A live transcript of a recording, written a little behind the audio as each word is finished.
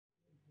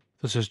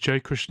This is J.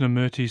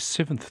 Krishnamurti's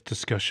 7th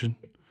discussion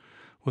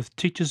with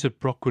teachers at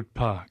Brockwood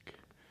Park,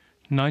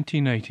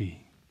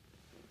 1980.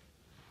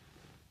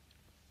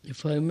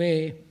 If I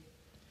may,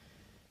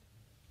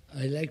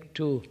 I like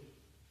to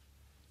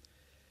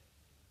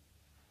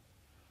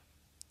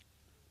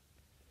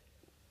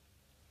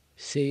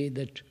say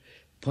that,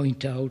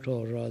 point out,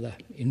 or rather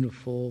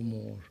inform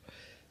or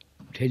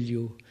tell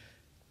you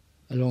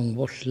along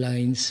what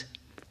lines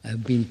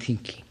I've been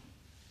thinking.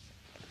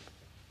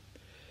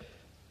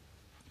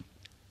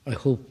 I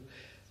hope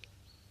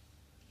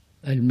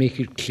I'll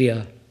make it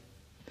clear.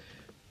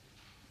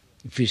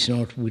 If it's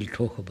not, we'll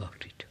talk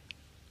about it.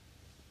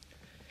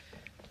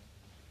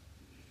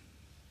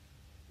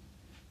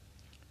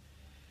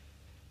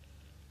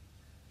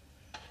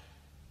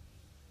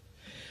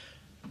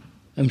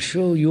 I'm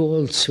sure you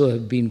also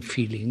have been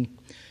feeling,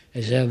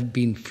 as I've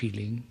been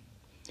feeling,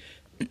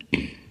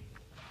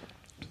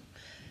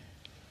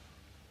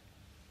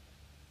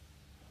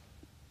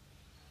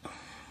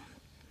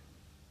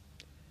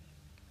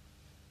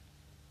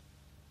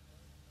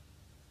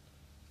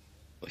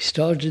 we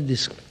started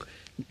this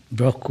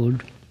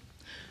Brockwood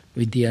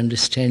with the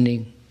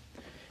understanding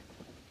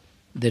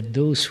that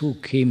those who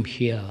came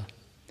here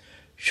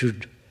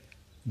should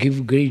give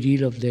a great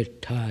deal of their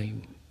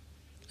time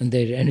and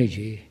their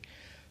energy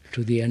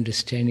to the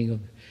understanding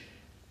of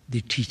the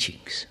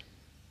teachings.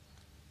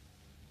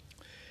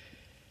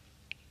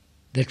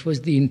 That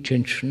was the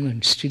intention,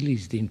 and still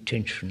is the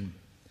intention,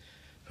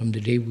 from the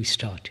day we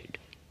started.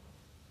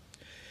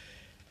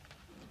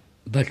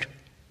 But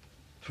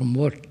from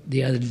what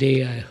the other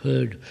day I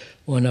heard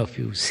one of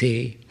you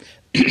say,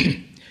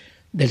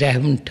 that I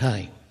haven't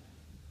time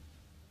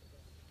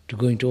to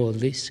go into all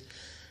this,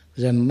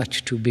 because I'm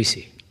much too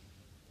busy.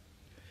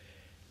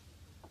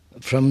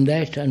 From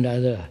that and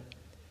other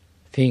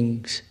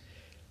things,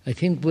 I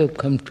think we've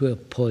come to a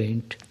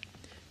point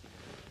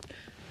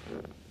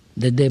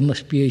that there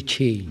must be a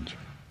change.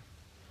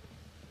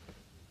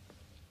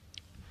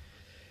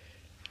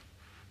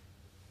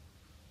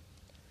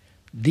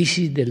 This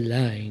is the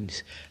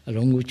lines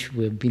along which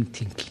we've been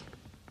thinking.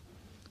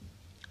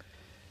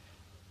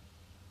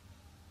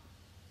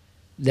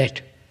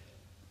 That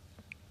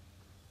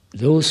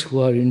those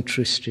who are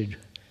interested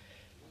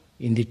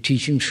in the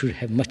teaching should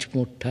have much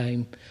more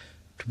time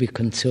to be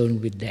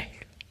concerned with that.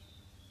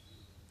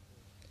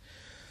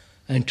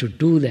 And to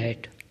do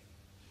that,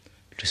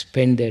 to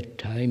spend their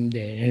time,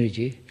 their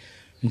energy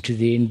into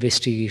the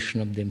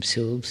investigation of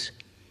themselves,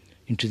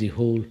 into the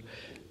whole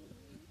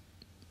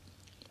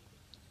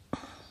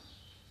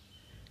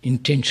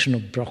intention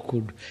of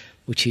Brockwood,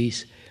 which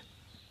is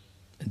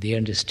the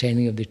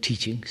understanding of the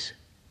teachings.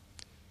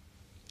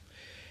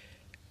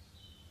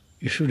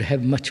 You should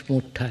have much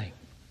more time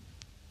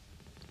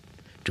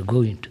to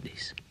go into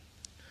this.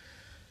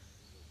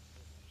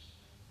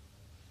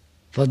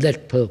 For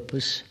that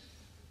purpose,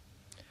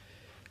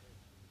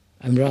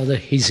 I'm rather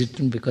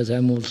hesitant because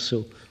I'm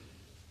also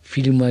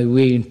feeling my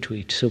way into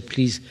it, so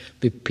please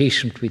be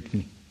patient with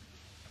me.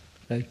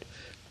 Right?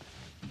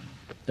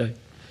 Right?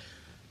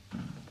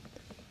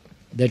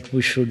 That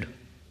we should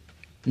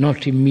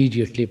not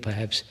immediately,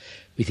 perhaps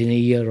within a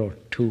year or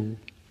two,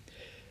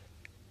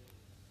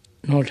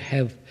 not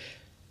have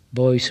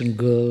boys and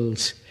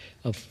girls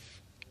of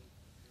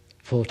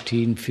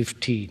 14,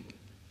 15,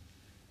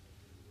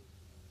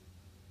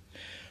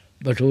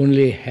 but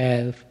only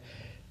have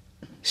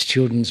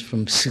students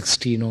from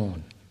 16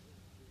 on,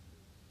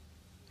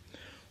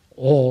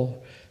 or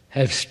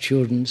have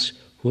students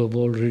who have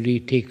already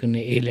taken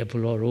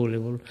A-level or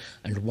O-level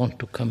and want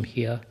to come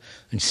here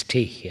and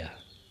stay here,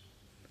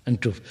 and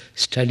to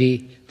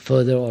study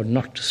further or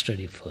not to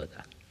study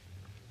further.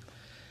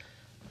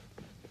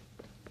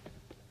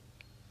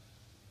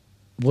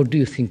 What do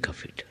you think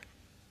of it?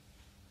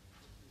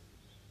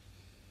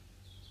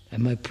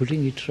 Am I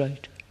putting it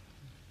right?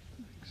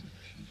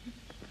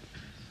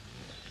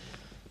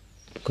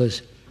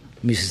 Because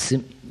Miss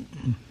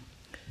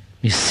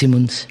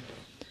Simmons,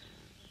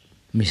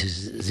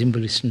 Mrs.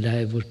 Zimbalist and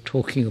I were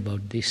talking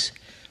about this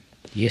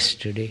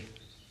yesterday,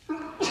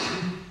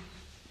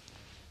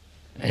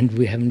 and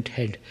we haven't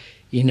had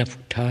enough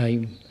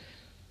time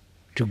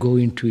to go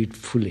into it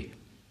fully.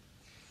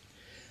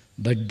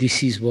 But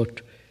this is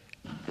what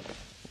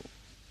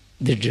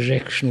the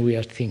direction we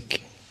are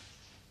thinking.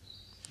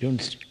 You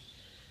understand?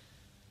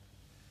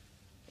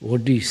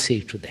 What do you say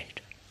to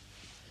that?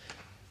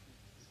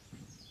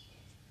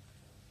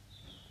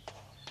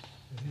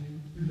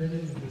 Many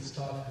of the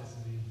staff has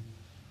been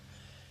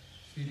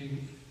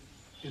feeling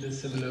in a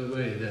similar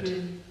way that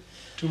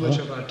too much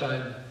of our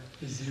time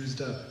is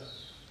used up.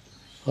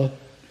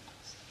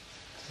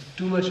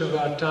 Too much of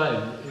our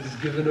time is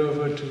given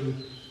over to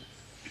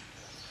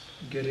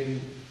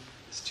getting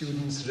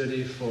students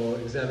ready for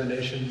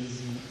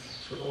examinations and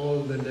for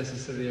all the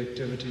necessary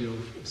activity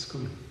of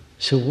school.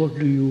 So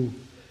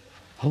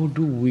how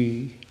do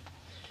we,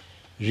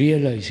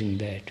 realizing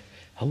that,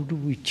 how do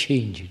we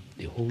change it,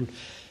 the whole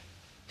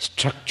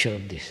structure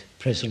of this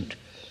present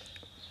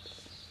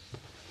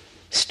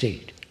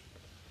state?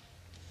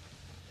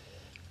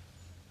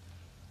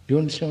 Do you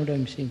understand what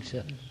I'm saying,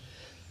 sir?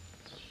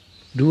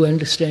 Do you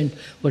understand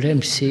what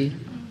I'm saying?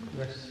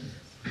 Yes.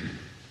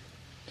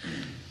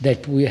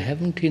 That we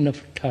haven't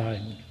enough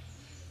time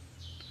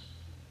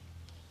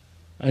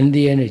and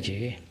the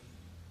energy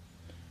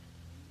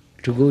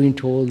to go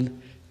into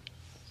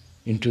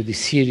the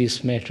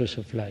serious matters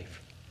of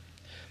life,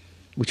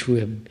 which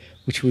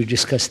we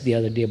discussed the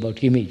other day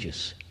about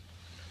images.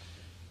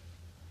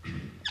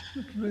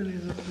 But really,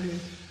 that the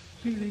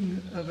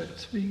feeling of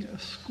it being a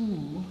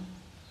school,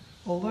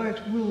 although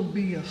it will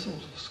be a sort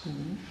of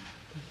school,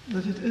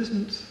 that it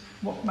isn't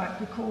what might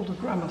be called a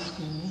grammar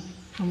school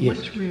from Yes.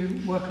 which we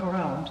work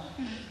around.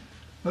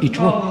 But It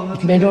rather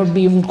that may it not is-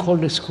 be even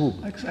called a school.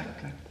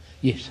 Exactly.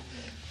 Yes.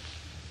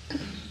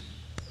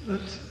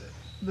 That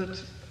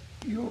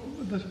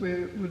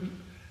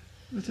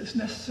it's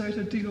necessary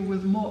to deal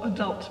with more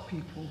adult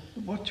people.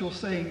 What you're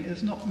saying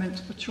is not meant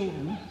for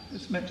children,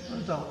 it's meant for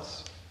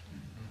adults.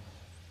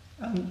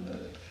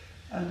 And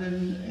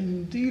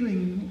in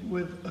dealing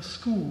with a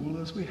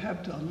school, as we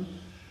have done,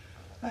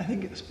 I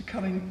think it's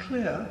becoming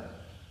clear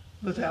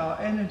that our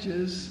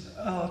energies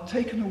are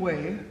taken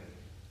away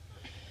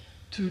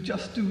to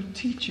just do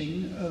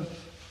teaching of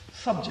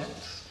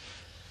subjects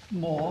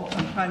more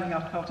and finding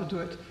out how to do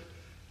it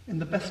in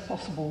the best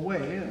possible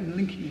way and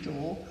linking it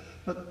all,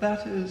 but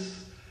that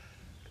is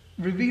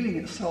revealing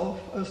itself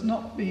as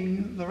not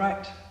being the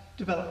right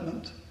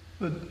development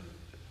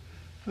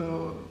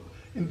for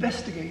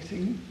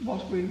investigating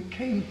what we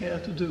came here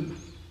to do.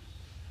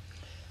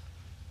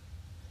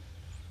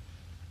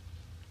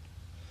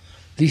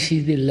 This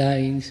is the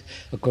lines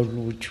according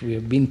to which we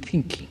have been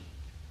thinking.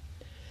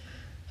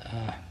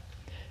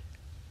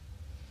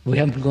 We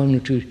haven't gone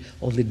into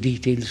all the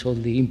details, all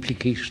the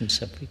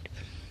implications of it.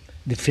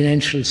 The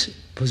financial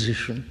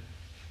position,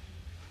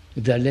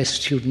 if there are less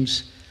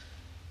students,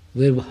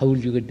 how will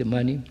you get the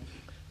money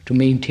to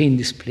maintain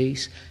this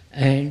place?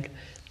 And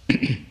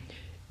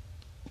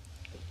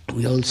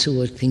we also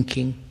were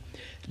thinking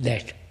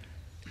that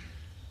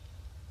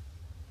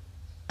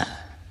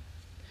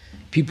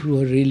people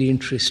who are really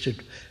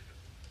interested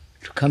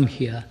to come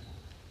here,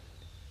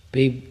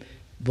 pay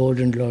board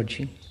and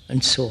lodging,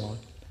 and so on.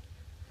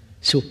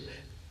 So,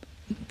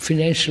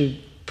 financial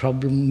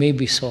problem may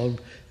be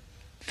solved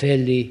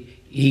fairly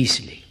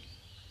easily.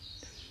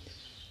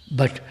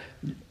 But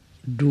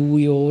do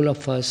we, all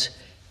of us,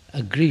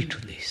 agree to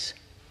this?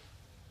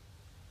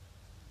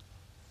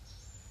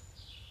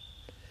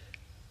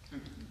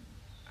 I'm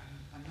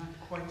not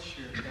quite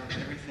sure about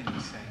everything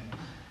you're saying.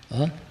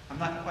 Huh? I'm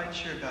not quite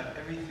sure about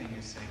everything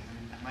you're saying.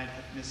 I might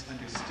have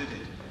misunderstood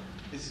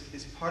it.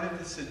 Is part of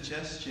the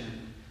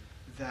suggestion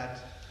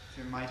that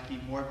there might be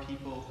more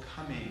people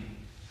coming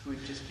who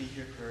would just be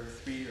here for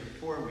 3 or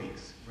 4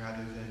 weeks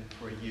rather than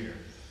for a year?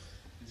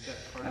 Is that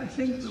part of I the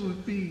think there suggestion?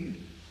 would be,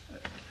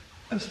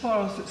 as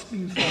far as it's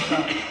been thought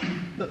out,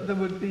 that there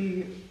would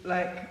be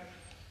like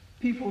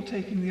people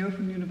taking the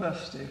Open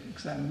University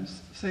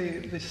exams, say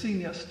the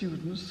senior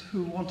students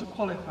who want to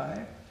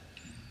qualify,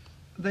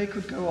 they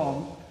could go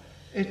on.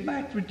 It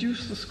might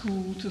reduce the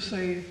school to,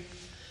 say,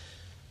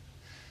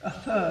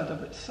 1/3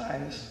 of its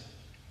size.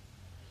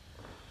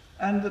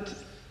 And that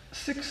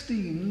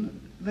 16,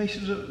 they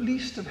should at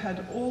least have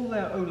had all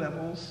their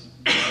O-levels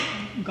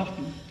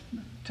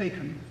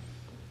taken.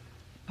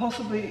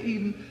 Possibly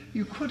even,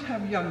 you could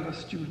have younger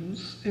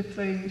students if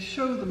they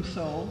show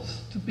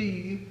themselves to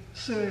be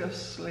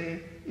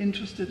seriously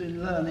interested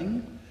in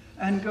learning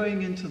and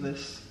going into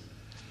this.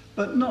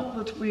 But not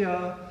that we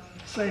are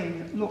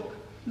saying, look,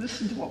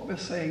 listen to what we're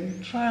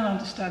saying, try and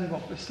understand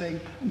what we're saying,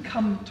 and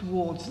come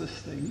towards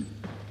this thing.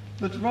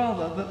 But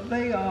rather that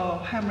they are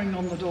hammering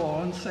on the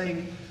door and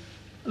saying,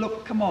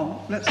 look, come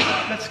on, let's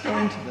go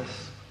into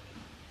this.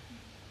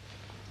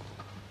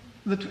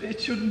 That it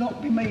should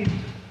not be made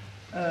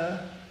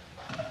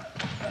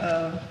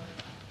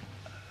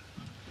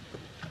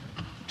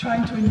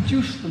trying to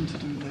induce them to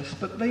do this,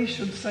 but they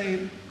should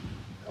say,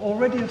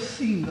 already have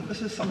seen that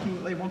this is something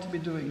that they want to be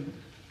doing.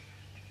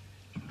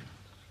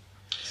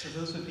 So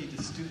those would be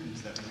the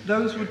students that would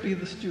Those would be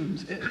the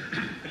students.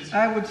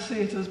 I would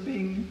see it as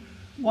being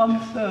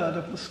 1/3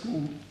 of the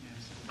school.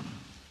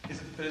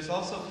 Yes. But it's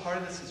also part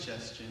of the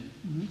suggestion,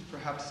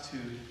 perhaps to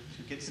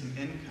get some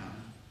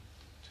income,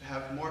 to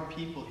have more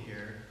people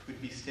here who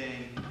would be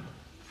staying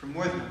for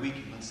more than a week,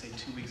 let's say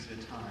 2 weeks at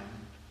a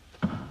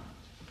time.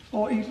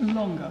 Or even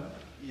longer.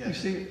 Yes. You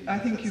see, I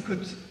think you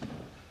could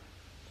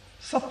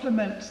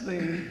supplement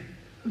the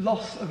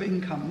loss of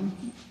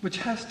income, which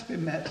has to be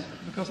met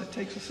because it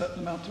takes a certain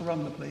amount to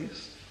run the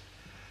place,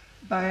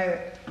 by,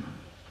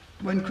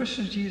 when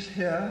Krishnaji is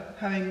here,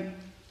 having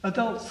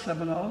adult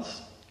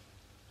seminars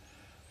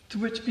to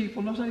which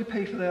people not only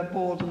pay for their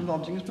board and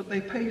lodgings, but they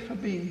pay for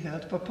being here,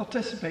 for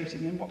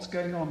participating in what's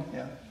going on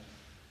here.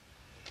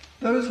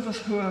 Those of us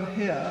who are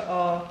here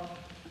are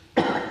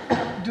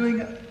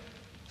doing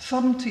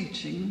some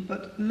teaching,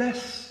 but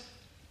less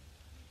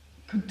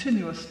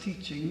continuous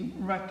teaching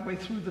right the way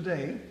through the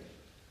day,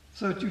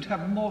 so that you'd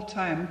have more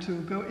time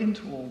to go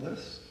into all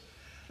this.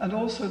 And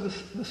also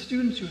the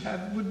students you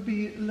have would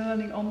be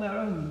learning on their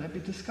own. They'd be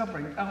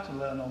discovering how to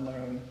learn on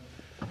their own.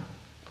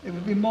 It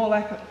would be more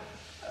like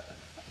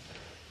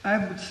I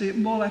would see it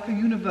more like a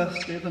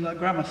university than a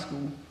grammar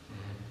school.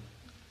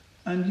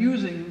 And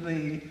using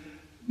the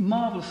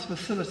marvellous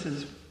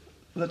facilities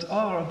that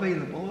are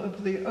available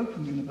of the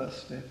Open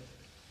University.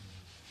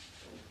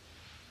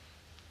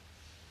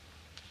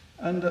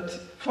 And that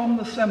from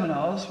the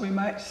seminars we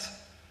might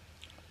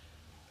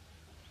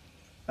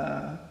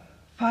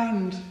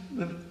find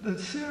the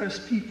serious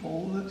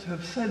people that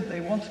have said they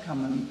want to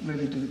come and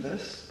really do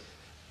this,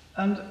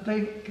 and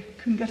they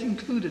can get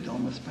included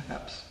on this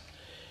perhaps.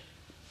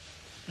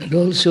 And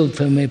also,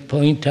 if I may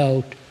point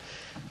out,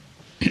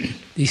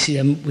 this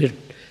is, we're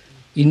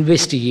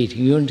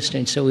investigating, you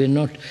understand, so we're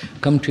not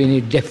come to any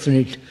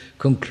definite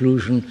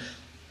conclusion.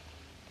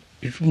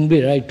 It wouldn't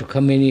be right to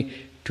come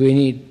to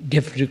any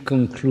definite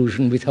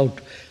conclusion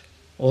without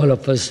all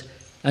of us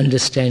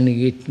understanding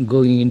it,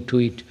 going into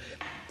it,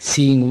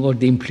 seeing what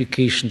the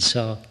implications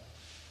are.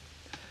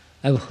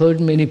 I've heard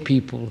many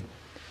people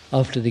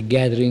after the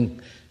gathering,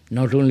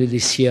 not only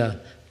this year,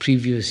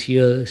 previous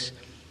years,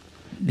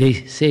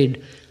 they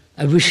said,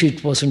 I wish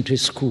it wasn't a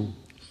school.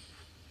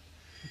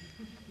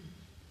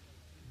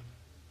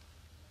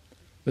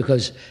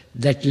 Because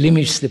that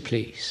limits the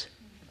place.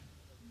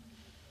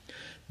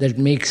 That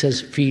makes us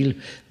feel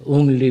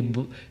only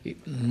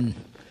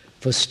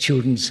for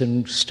students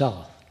and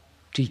staff,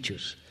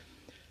 teachers.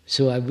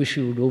 So I wish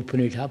you would open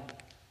it up.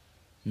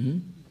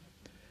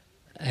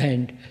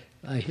 And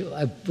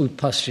I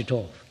passed it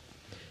off.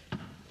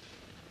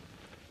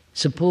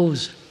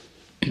 Suppose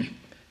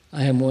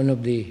I am one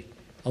of the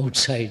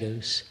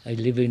outsiders. I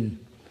live in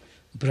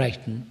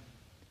Brighton.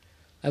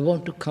 I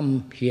want to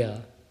come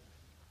here.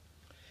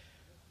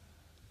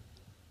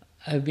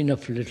 I have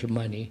enough little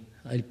money.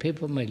 I'll pay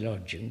for my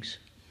lodgings.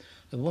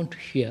 I want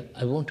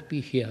to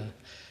be here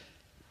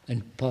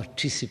and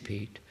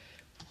participate,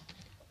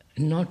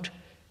 not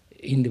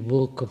in the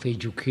work of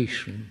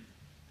education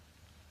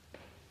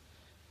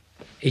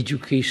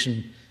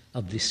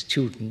of the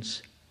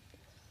students,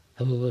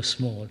 however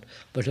small,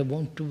 but I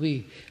want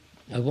to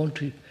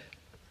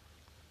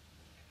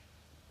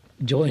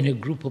join a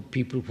group of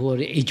people who are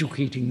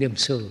educating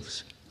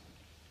themselves,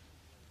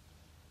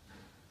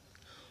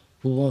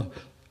 who are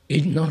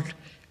not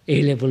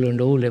A-level and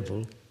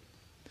O-level,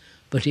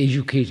 but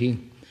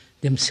educating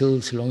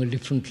themselves along a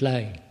different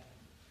line.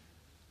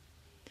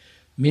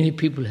 Many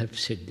people have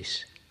said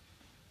this.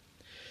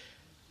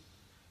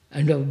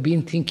 And I've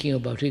been thinking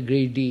about it a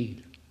great deal.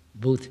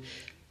 Both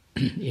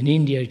in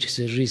India it has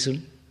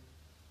arisen,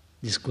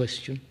 this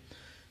question.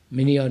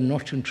 Many are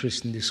not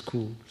interested in the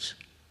schools.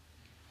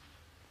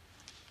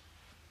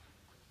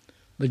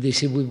 But they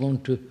say, we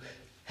want to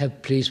have a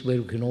place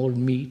where we can all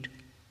meet,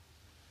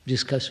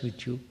 discuss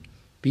with you,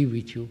 be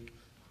with you,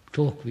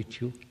 talk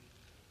with you.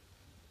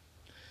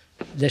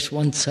 That's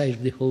one side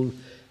of the whole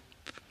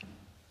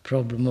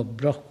problem of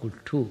Brockwood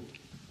too.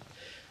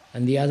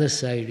 And the other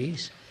side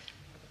is,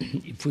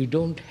 if we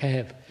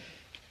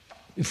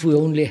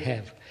only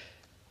have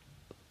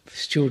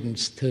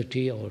students,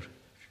 30 or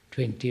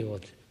 20 or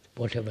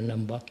whatever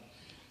number,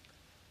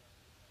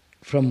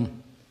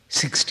 from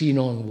 16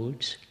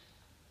 onwards,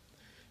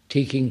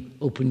 taking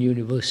Open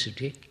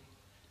University,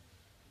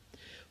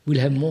 we'll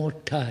have more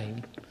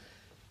time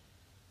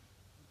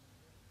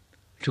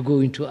to go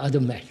into other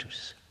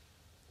matters.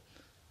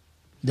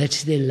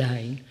 That's the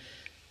line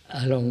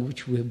along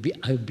which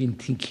I've been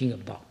thinking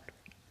about.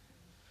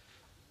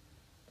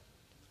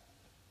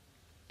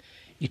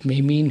 It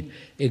may mean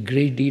a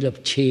great deal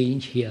of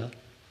change here,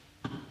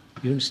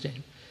 you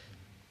understand?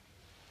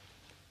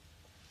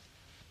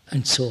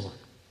 And so on.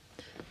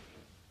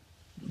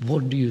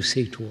 What do you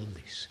say to all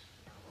this?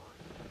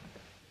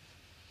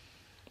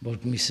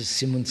 What Mrs.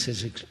 Simmons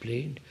has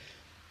explained,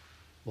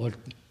 what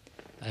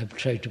I've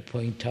tried to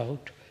point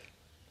out,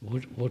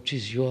 what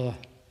is your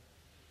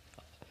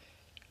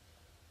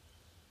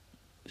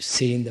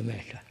say in the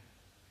matter?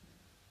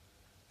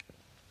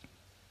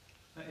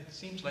 It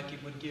seems like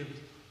it would give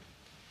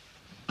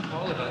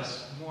all of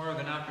us more of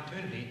an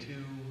opportunity to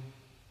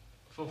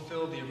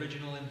fulfill the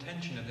original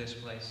intention of this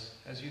place,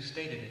 as you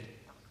stated it.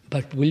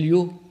 But will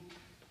you?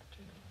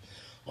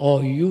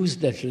 Or use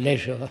that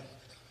leisure?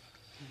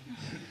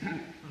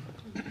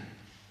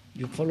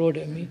 You follow what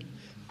I mean?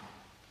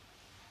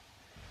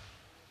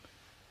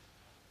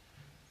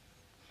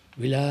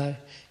 Will I,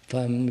 if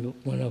I'm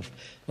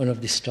one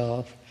of the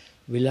staff,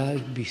 will I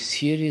be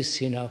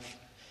serious enough,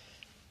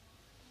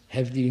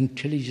 have the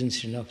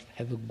intelligence enough,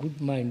 have a good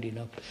mind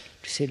enough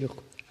to say,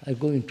 look, I'll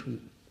go into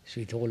this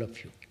with all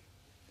of you.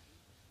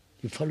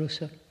 You follow,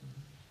 sir?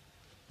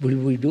 Will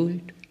we do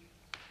it?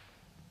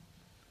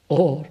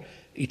 Or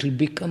it will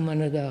become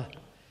another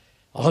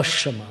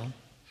ashrama.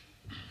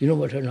 You know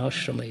what an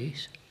ashrama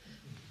is?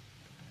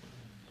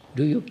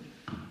 Do you?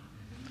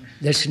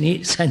 That's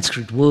a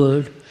Sanskrit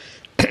word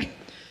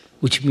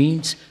which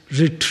means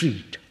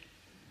retreat.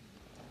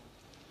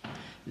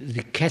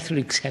 The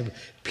Catholics have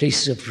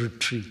places of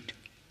retreat.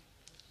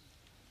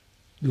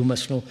 You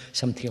must know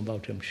something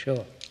about him,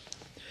 sure.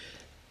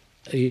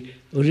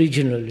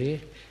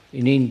 Originally,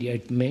 in India,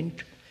 it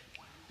meant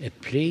a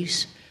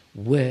place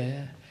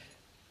where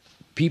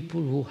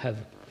people who have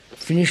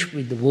finished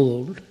with the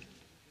world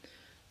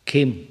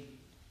came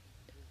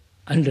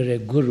under a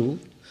guru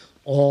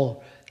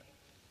or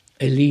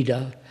a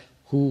leader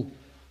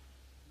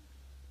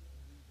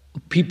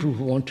people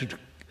who wanted to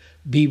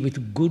be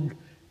with good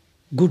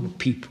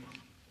people.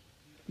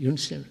 You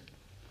understand?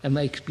 Am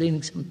I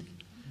explaining something?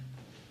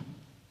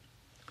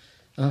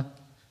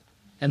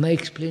 Am I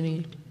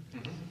explaining it?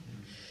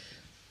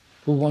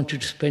 Who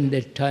wanted to spend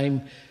their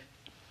time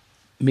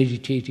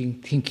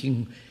meditating,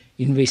 thinking,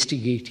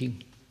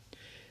 investigating,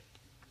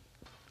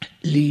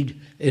 lead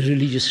a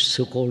religious,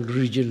 so-called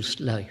religious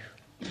life.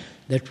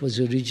 That was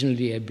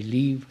originally, I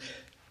believe,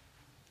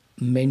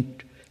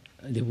 meant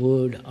the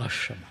word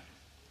ashrama.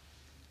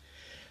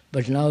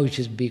 But now it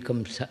has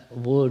become a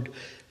word,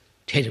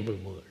 terrible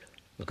word,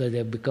 because they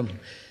have become,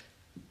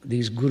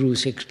 these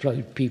gurus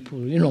exploit people,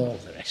 all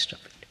the rest of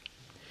it.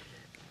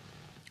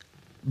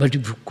 But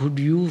if you could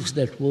use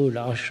that word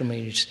ashrama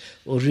in its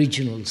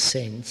original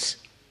sense,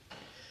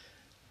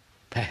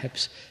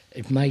 perhaps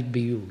it might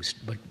be used,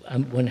 but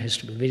one has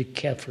to be very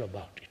careful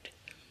about it.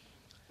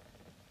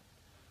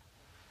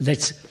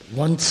 That's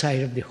one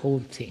side of the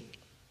whole thing.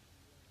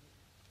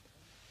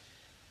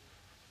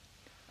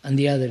 And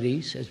the other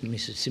is, as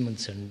Mrs.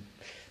 Simonson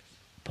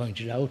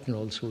pointed out, and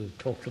also we've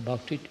talked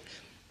about it,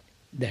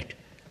 that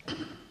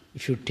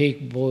if you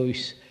take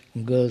boys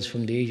and girls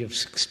from the age of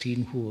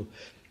 16 who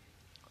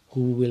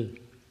will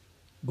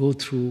go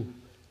through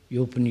the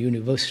Open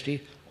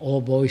University,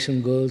 or boys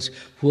and girls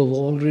who have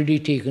already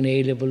taken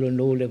A-level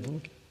and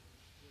O-level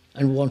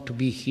and want to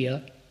be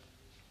here.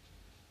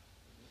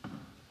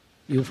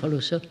 You follow,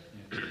 sir?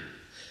 Yeah.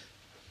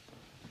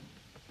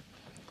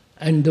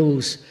 And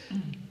those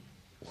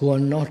who are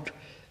not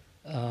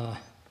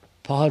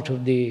part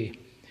of the,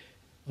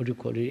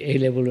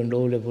 A-level and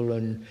O-level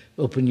and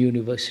Open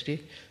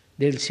University,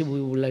 they'll say,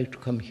 we would like to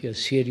come here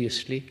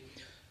seriously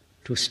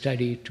to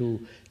study, to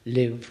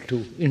live,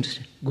 to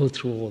go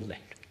through all that.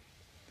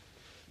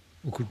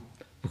 We could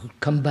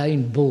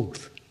combine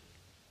both.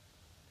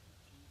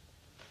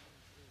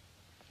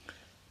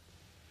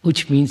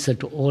 Which means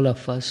that all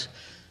of us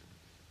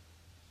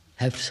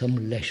have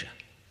some leisure,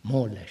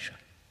 more leisure.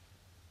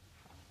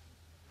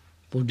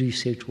 What do you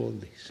say to all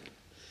this?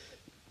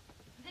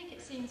 I think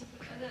it seems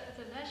that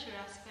the leisure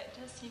aspect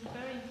does seem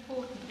very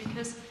important,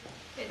 because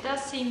it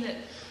does seem that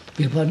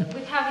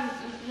with having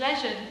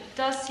leisure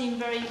does seem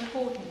very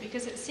important,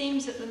 because it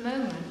seems at the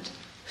moment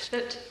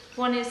that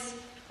one is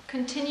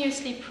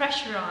continuously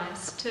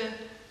pressurized to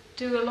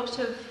do a lot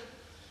of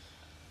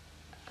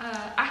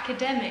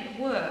academic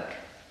work,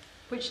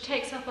 which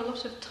takes up a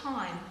lot of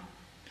time.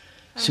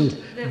 So,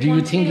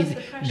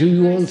 do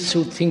you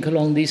also think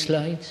along these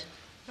lines?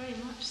 Very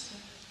much so.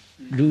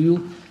 Do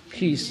you?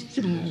 Please,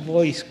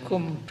 voice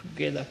come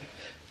together.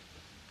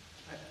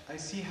 I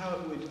see how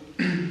it would,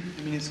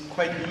 it's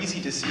quite easy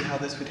to see how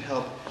this would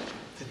help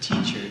the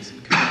teachers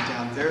in cutting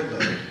down their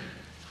load.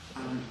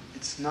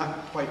 It's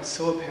not quite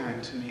so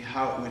apparent to me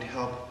how it would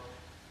help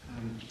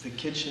the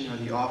kitchen or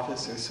the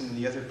office or some of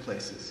the other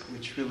places,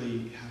 which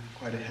really have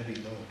quite a heavy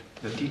load.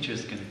 The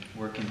teachers can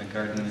work in the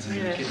garden and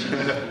in the kitchen.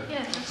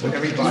 So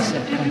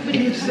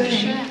everybody is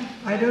saying,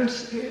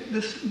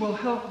 this will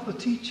help the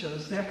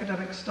teachers, the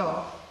academic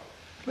staff,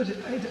 but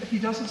he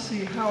doesn't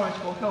see how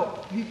it will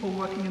help people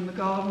working in the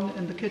garden,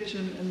 in the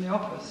kitchen, in the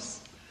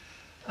office.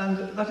 And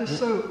that is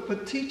so,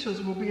 but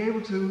teachers will be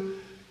able to,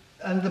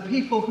 and the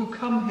people who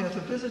come here to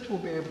visit will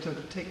be able to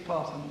take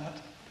part in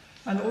that.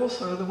 And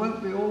also there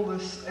won't be all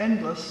this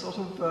endless sort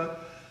of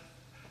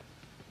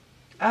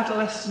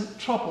adolescent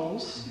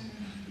troubles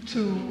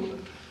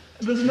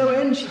there's no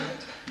end to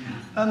it.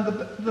 And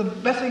the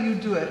better you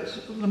do it,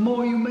 the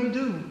more you may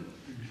do.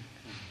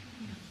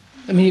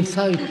 If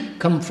I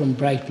come from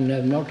Brighton, I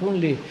not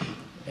only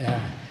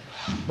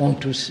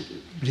want to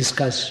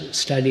discuss,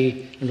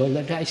 study and all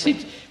that, I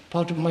said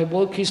part of my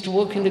work is to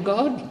work in the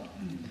garden,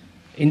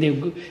 in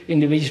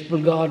the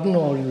vegetable garden,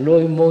 or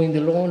mowing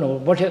the lawn, or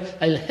whatever.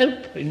 I'll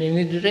help in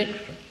any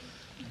direction.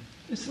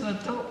 It's an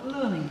adult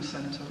learning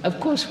centre.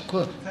 Of course.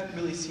 That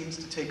really seems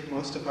to take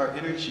most of our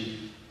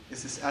energy,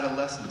 is this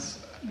adolescence.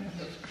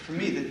 For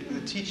me,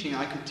 the teaching,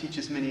 I could teach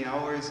as many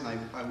hours, and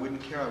I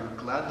wouldn't care, I would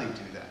gladly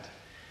do that.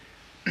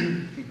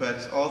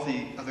 But all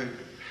the other,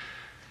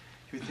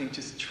 if you think,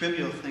 just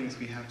trivial things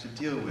we have to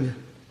deal with,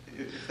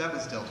 if that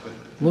was dealt with.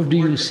 What do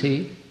you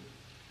say?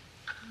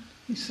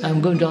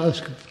 I'm going to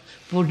ask,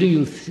 what do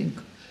you think?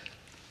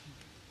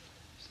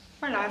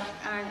 Well,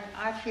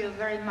 I feel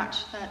very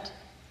much that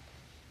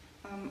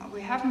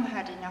we haven't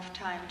had enough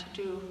time to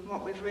do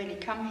what we've really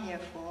come here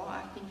for.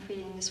 I've been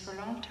feeling this for a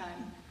long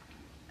time.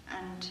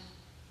 And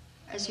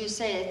as you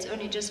say, it's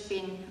only just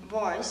been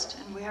voiced,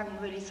 and we haven't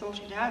really thought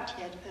it out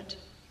yet, but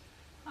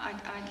I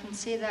can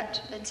see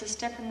that it's a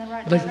step in the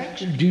right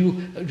direction.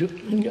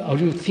 Are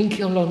you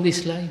thinking along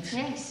these lines?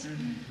 Yes.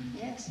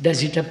 Yes.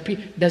 Does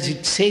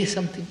it say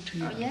something to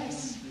you? Oh,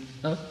 yes.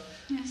 Huh?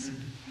 Yes.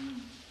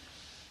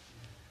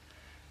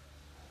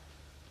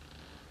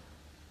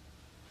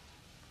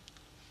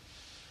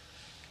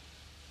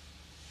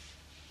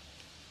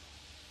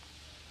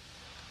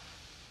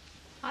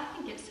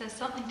 there's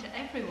something to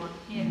everyone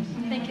here.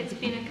 I think it's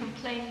been a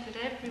complaint that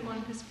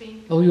everyone has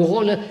been... Oh, you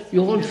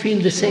all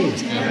feel the same?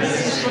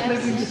 That's what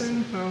they've been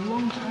saying for a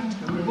long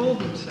time. We've all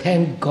been saying.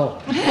 Thank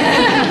God.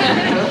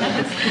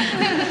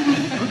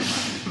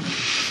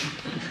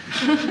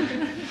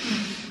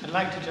 I'd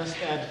like to just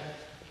add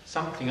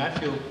something. I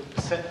feel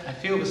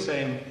the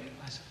same,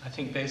 I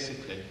think,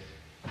 basically.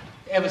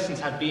 Ever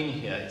since I've been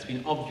here, it's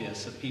been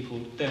obvious that people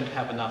don't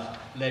have enough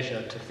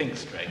leisure to think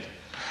straight.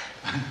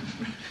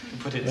 To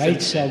put it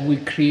Right, simply. sir, we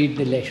create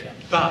the leisure.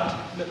 But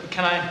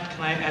can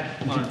I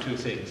add one or two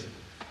things?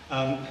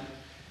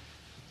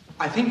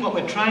 I think what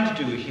we're trying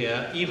to do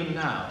here, even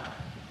now,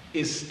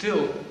 is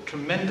still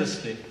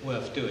tremendously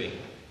worth doing.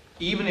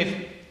 Even if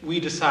we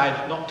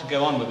decide not to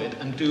go on with it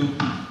and do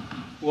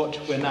what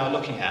we're now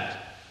looking at,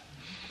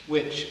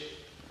 which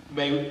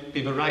may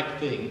be the right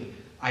thing,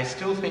 I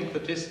still think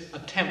that this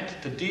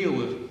attempt to deal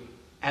with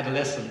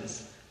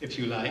adolescence, if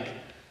you like,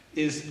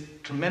 is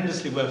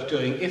tremendously worth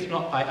doing, if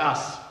not by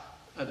us,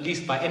 at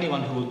least by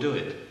anyone who will do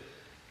it.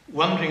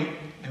 Wondering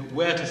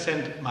where to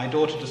send my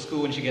daughter to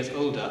school when she gets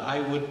older,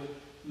 I would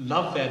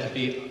love there to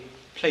be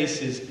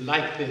places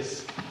like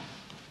this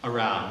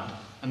around.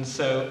 And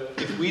so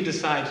if we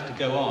decide to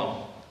go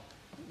on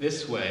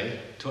this way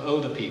to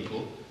older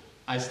people,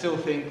 I still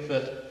think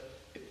that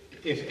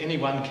if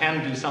anyone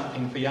can do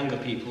something for younger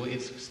people,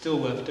 it's still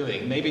worth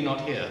doing. Maybe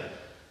not here,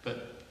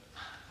 but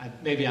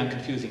maybe I'm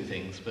confusing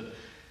things. But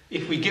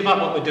if we give up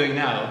what we're doing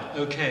now,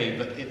 okay,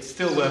 but it's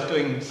still worth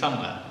doing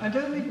somewhere. I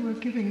don't think we're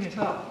giving it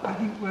up. I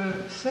think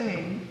we're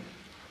saying,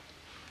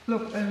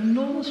 look, an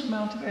enormous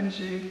amount of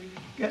energy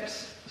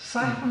gets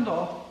siphoned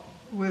off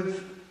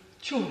with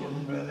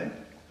children, really.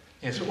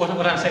 Yes, what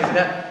I'm saying is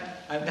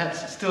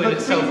that's still in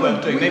itself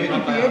worth doing. Maybe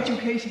not by us. We would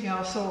be educating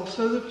ourselves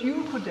so that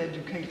you could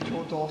educate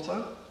your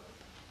daughter.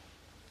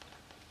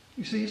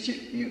 You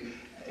see,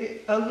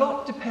 a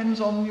lot depends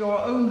on your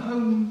own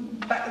home,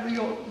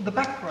 the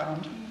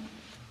background.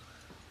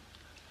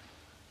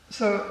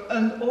 So,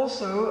 and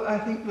also, I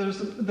think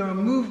there are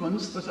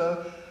movements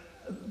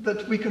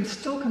that we can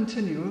still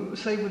continue,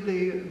 say with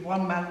the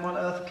One Man, One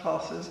Earth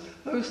classes,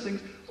 those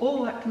things,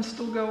 all that can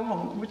still go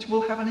on, which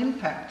will have an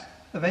impact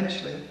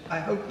eventually, I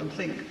hope and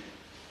think.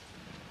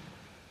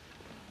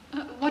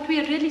 What we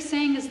are really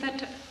saying is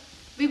that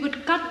we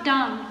would cut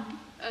down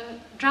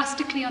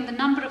drastically on the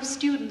number of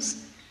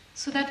students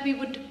so that we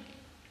would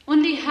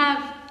only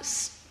have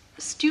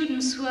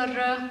students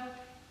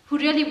who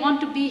really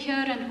want to be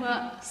here and who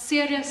are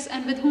serious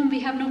and with whom we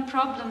have no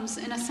problems,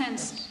 in a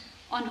sense.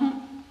 On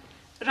whom,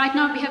 right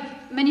now we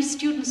have many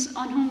students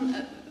on whom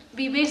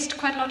we waste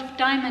quite a lot of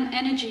time and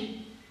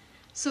energy.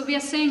 So we are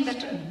saying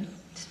that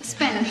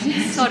spend.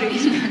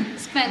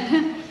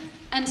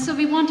 And so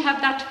we won't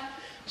have that.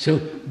 So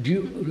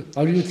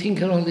are you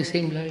thinking along the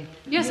same line?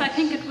 Yes, I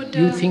think it would...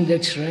 Do you think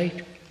that's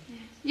right?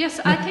 Yes,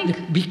 I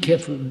think... Be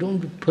careful, don't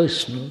be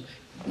personal.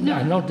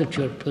 No. Not that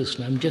you're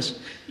personal, I'm just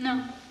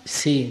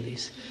saying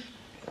this.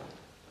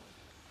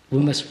 We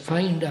must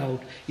find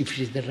out if it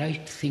is the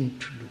right thing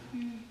to do.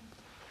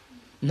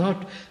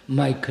 Not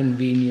my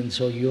convenience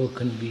or your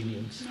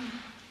convenience.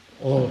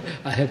 Or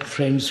I have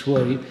friends who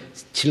are,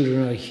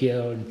 children are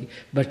here,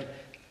 but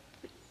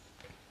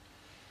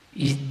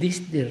is this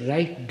the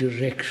right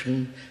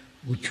direction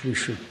which we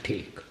should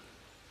take?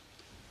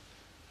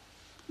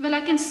 Well, I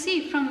can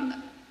see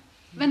from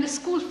when the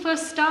school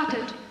first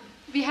started,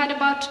 we had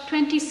about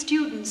 20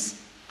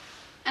 students,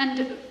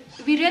 and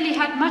we really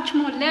had much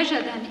more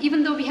leisure then.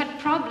 Even though we had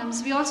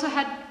problems, we also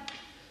had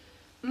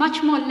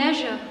much more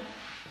leisure.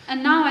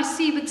 And now I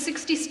see with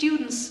 60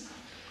 students,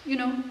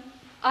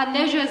 our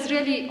leisure is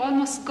really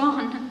almost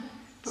gone.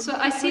 So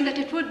I see that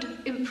it would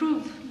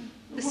improve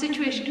the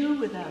situation. What do we do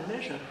with our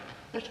leisure?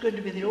 That's going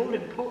to be the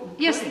all-important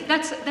Yes, point.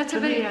 that's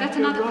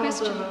another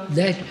question.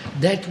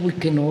 That we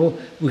can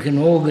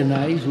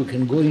organize. We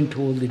can go into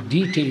all the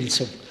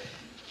details of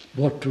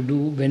what to do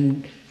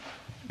when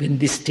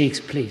this takes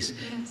place.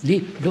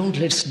 Yes.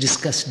 Let's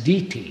discuss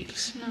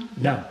details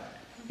now,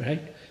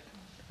 right?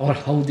 Or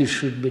how this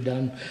should be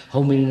done,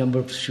 how many number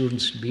of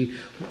students be,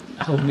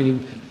 how many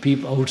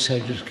people,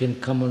 outsiders can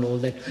come and all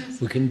that.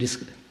 Yes.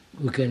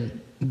 We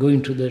can go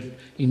into that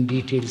in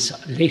details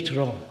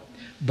later on.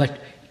 But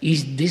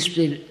is this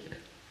the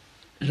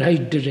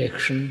right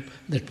direction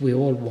that we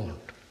all want?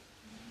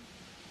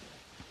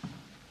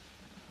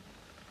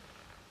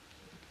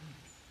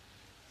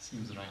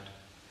 Seems right.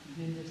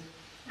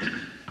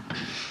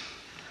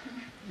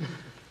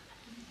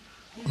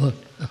 What?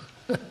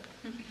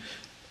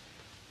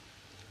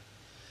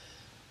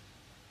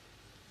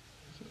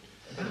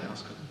 May I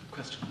ask a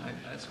question?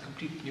 As a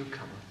complete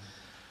newcomer,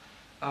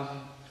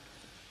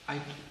 I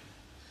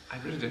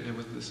really don't know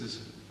whether this is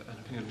an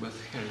opinion worth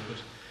hearing,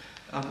 but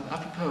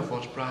apropos of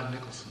what Brian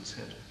Nicholson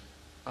said,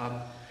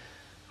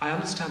 I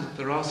understand that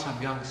there are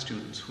some young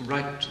students who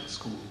write to the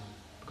school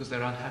because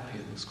they're unhappy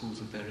in the schools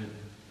that they're in,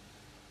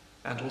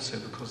 and also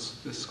because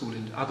this school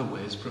in other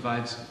ways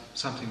provides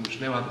something which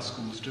no other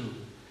schools do.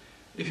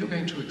 If you're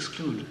going to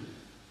exclude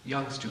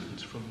young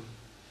students from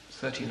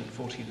 13 and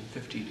 14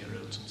 and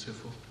 15-year-olds and so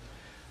forth,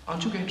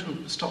 aren't you going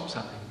to stop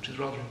something which is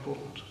rather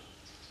important?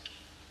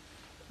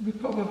 We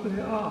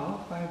probably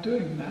are by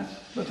doing that,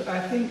 but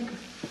I think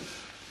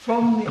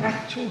from the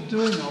actual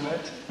doing of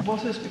it,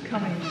 what is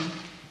becoming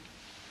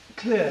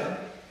clear,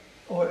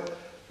 or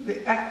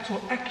the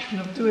actual action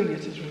of doing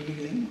it is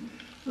revealing,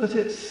 that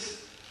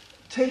it's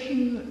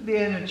taking the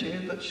energy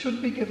that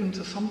should be given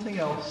to something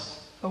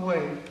else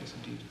away. Yes,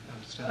 indeed, I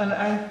understand.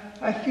 And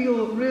I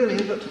feel really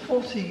that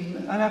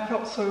 14, and I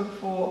felt so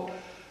for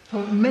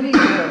many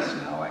years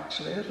now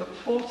actually, that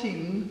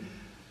 14,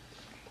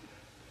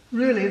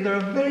 really there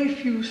are very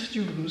few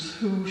students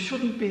who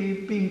shouldn't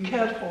be being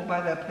cared for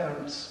by their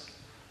parents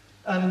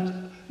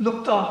and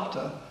looked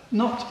after,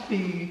 not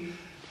be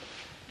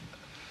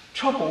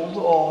troubled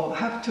or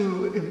have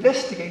to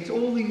investigate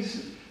all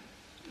these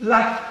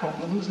life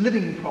problems,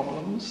 living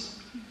problems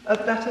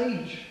at that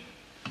age.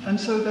 And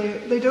so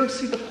they don't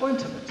see the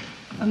point of it,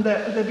 and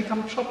they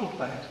become troubled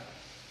by it.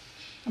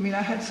 I mean,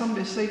 I had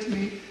somebody say to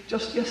me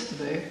just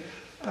yesterday,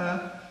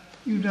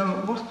 you know,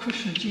 what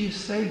Krishnamurti is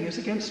saying is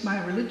against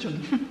my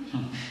religion.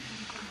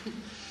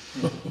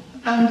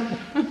 And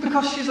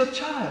because she's a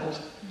child.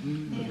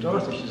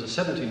 Dorothy, she's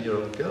a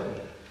 17-year-old girl.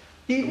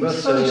 Even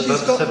so,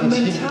 she's got the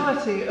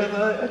mentality of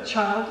a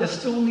child that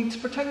still needs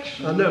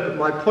protection. I know, but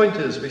my point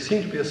is, we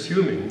seem to be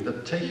assuming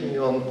that taking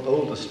on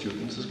older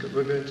students is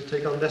we're going to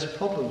take on less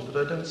problems,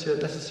 but I don't see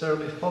it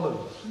necessarily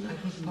follows.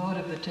 That was part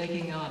of the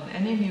taking on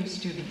any new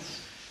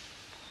students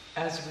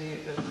as we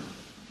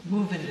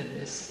move into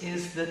this,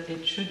 is that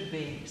it should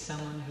be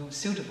someone who's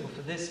suitable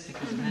for this,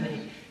 because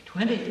many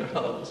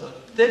 20-year-olds or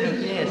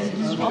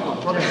 30-year-olds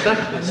Well,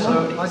 exactly.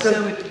 So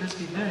it must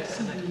be very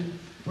selective.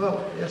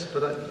 Well, yes,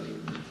 but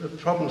the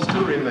problem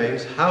still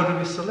remains, how do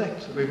we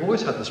select? We've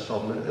always had this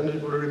problem, and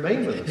it will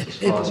remain with us as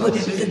far as I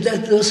see.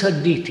 Those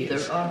are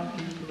details. There are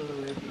people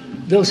already.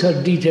 Those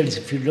are details,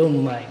 if you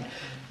don't mind.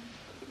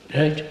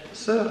 Right?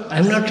 Sir,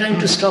 I'm not trying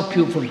to stop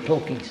you from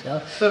talking,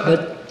 sir.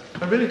 But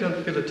I really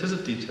don't feel it is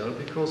a detail,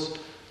 because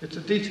it's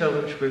a detail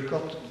which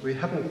we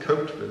haven't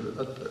coped with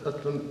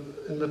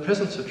in the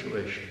present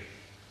situation.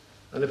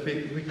 And if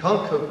we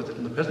can't cope with it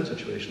in the present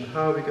situation,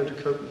 how are we going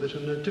to cope with it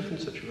in a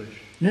different situation?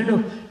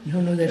 No,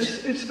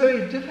 that's... It's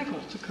very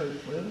difficult to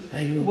cope with.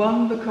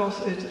 One,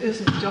 because it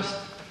isn't just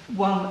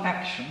one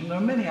action. There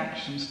are many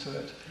actions to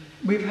it.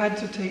 We've had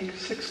to take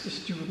 60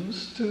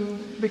 students to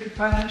make it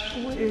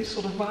financially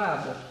sort of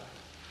viable.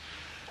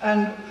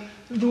 And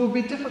there will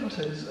be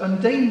difficulties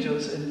and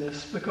dangers in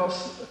this,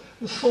 because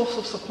the source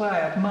of supply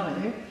of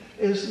money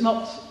is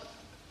not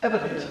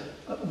evident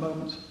at the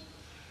moment.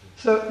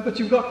 So, but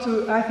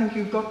I think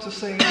you've got to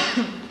say,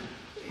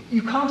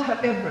 you can't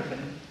have everything.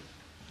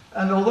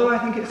 And although I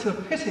think it's a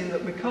pity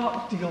that we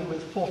can't deal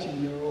with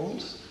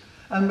 14-year-olds,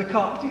 and we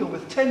can't deal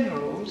with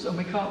 10-year-olds, and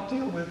we can't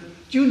deal with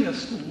junior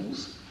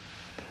schools,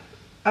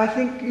 I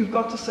think you've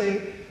got to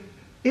say,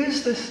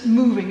 is this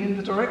moving in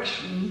the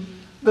direction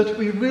that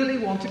we really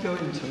want to go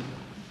into?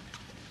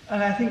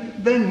 And I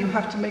think then you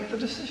have to make the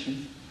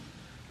decision.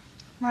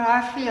 Well,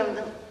 I feel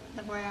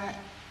the way I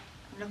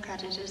look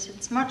at it is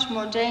it's much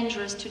more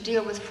dangerous to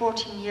deal with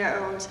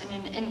 14-year-olds in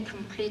an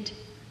incomplete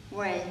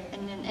way,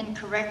 in an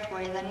incorrect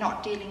way, than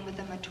not dealing with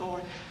them at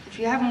all. If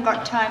you haven't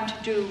got time to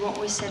do what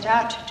we set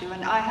out to do,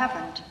 and I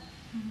haven't,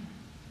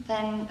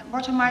 then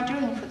what am I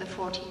doing for the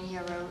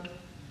 14-year-old?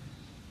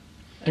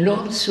 And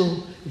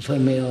also, if I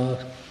may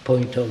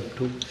point out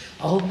too,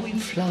 are we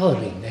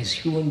flowering as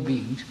human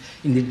beings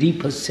in the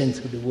deepest sense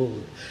of the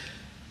word?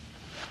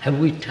 Have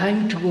we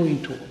time to go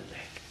into all that?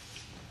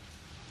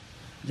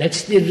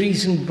 That's the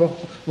reason,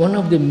 one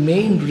of the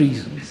main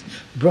reasons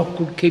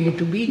Brockwood came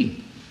into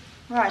being.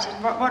 Right,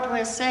 and what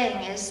we're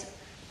saying is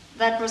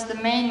that was the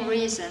main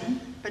reason,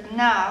 but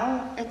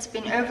now it's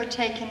been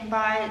overtaken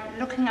by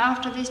looking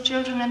after these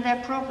children and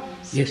their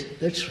problems. Yes,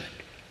 that's right.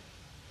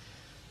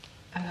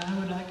 And I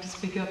would like to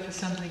speak up for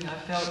something I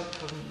felt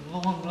for a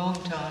long, long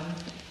time,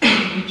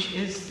 which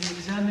is the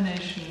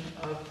examination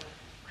of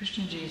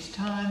Krishnamurti's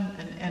time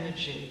and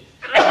energy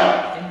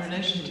in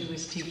relation to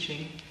his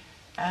teaching,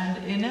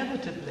 and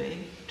inevitably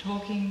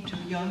talking to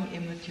young,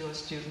 immature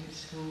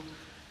students who,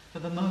 for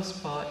the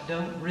most part,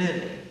 don't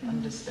really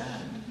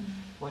understand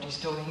what he's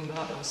talking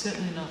about, or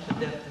certainly not the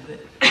depth of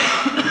it.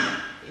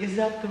 Is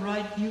that the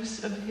right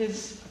use of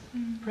his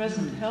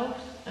present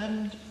health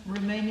and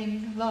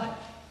remaining life?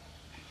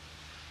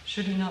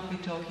 Should he not be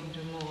talking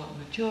to more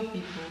mature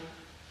people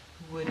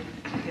who would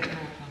get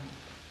more from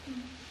it?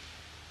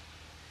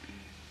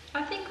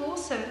 I think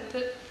also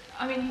that,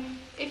 I mean,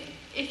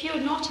 if you're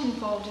not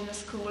involved in a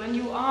school and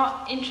you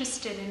are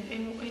interested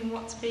in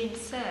what's being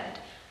said,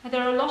 and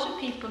there are a lot of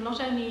people, not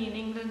only in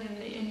England and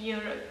in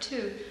Europe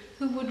too,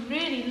 who would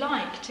really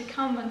like to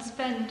come and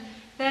spend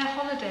their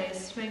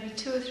holidays, maybe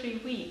 2 or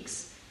 3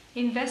 weeks,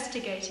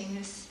 investigating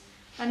this,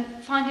 and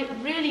find it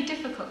really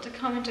difficult to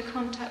come into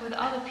contact with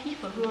other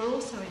people who are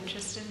also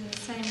interested in the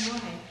same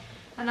way.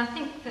 And I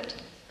think that,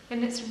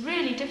 and it's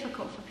really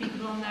difficult for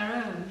people on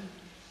their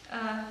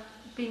own,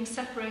 being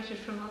separated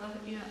from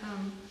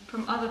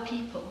other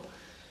people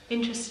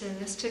interested in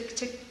this, to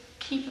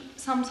keep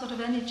some sort of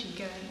energy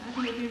going. I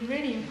think it would be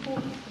really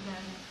important for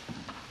them.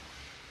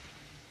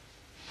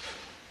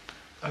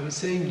 I was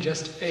saying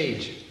just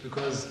age,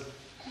 because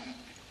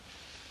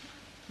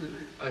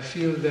I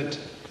feel that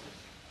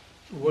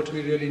what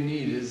we really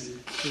need is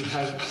to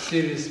have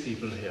serious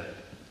people here.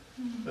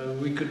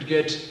 We could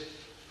get,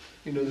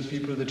 you know, the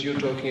people that you're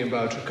talking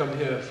about who come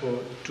here for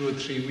 2 or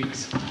 3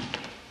 weeks.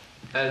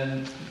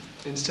 And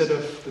instead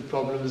of the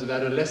problems of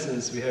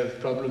adolescence, we have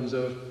problems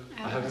of,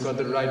 I haven't got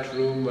the right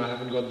room, I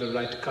haven't got the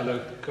right colour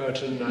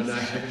curtain, and I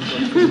haven't got,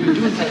 because we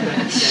do have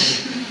that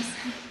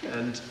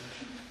problem.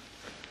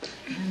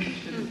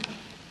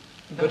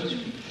 But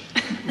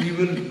we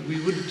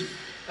would,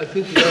 I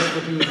think that's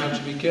what we would have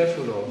to be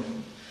careful of.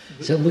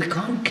 So we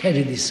can't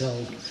carry this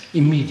out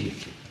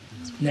immediately,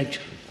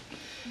 naturally.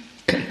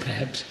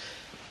 Perhaps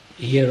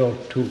a year or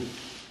two.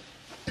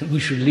 We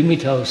should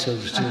limit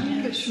ourselves to... I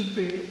think it should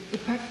be the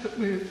fact that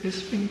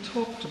it's being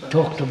talked about.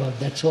 Talked about,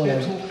 that's all.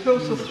 It will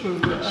filter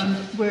through, and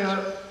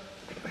we're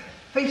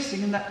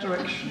facing in that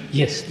direction.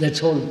 Yes,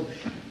 that's all.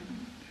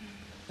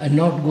 I'm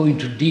not going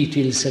to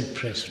details at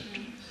present.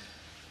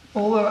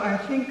 Although I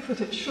think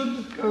that it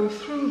should go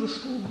through the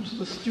schools,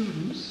 the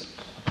students,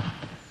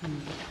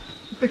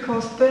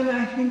 because then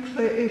I think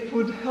that it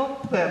would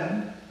help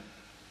them,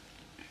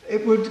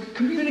 it would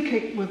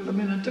communicate with them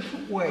in a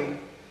different way.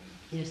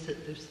 Yes,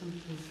 that there's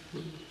something.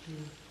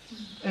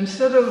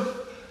 Instead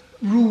of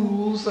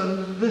rules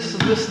and this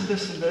and this and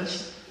this and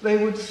this, they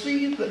would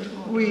see that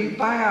we,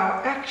 by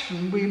our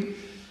action, we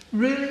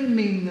really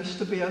mean this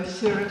to be a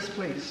serious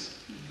place.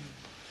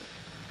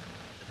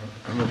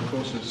 And of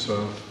course it's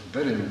a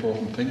very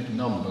important thing,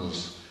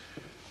 numbers.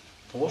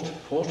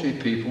 40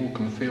 people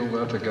can feel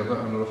they're together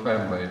and are a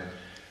family.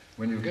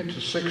 When you get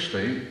to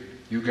 60,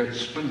 you get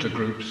splinter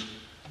groups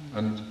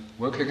and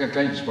working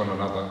against one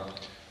another.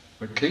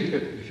 But keep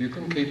it, if you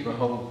can keep the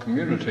whole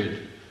community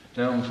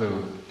down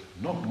to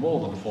not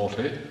more than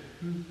 40,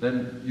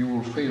 then you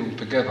will feel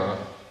together,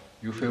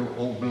 you feel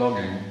all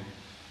belonging.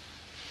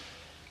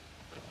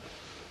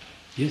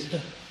 Yes,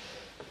 sir.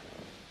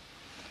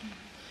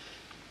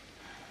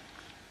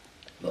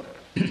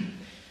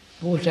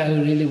 What I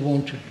really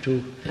wanted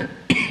to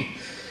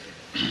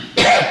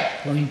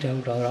point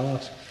out or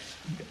ask,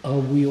 are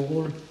we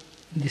all in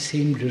the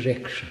same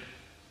direction?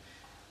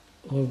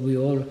 Or are we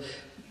all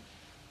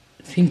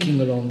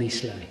thinking along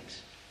these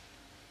lines?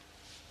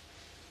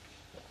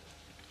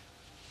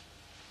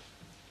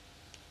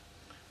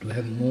 To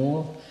have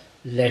more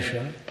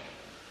leisure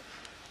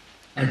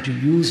and to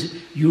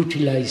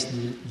utilize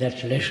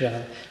that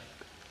leisure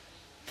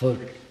for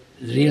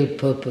real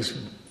purpose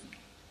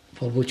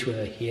for which we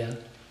are here.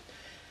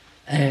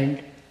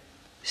 And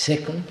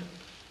second,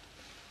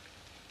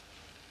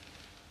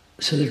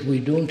 so that we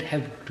don't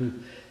have to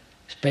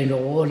spend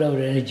all our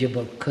energy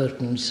about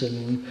curtains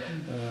and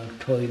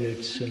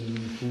toilets and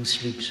who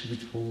sleeps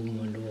with whom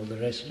and all the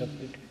rest of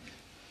it.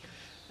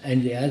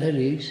 And the other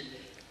is,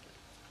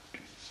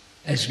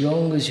 as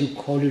long as you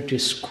call it a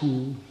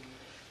school,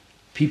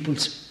 people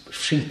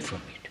shrink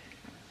from it.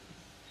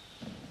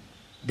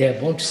 They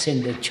want to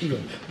send their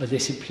children, but they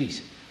say,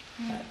 please,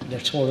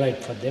 that's all right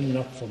for them,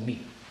 not for me.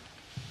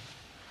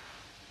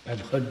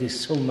 I've heard this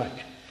so much.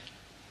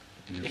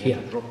 You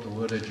want to drop the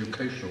word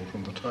educational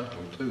from the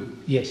title too.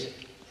 Yes.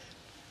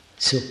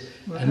 So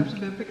we'll have to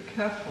be a bit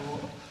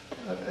careful.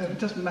 It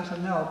doesn't matter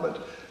now,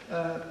 but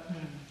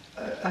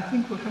I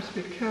think we'll have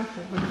to be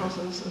careful because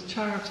as a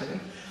charity,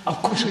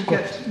 we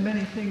get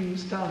many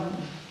things done.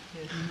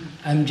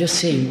 I'm just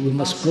saying we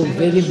must go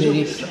very,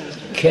 very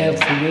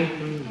carefully,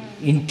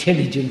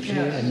 intelligently,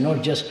 and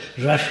not just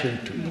rush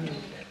into it.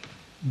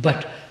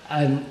 But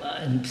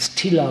I'm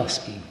still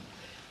asking,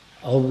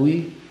 are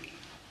we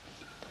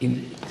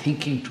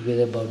thinking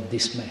together about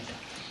this matter?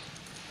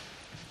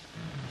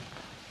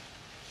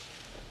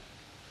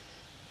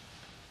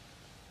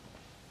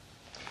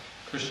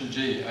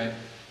 Krishnamurti,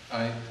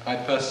 I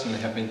personally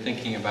have been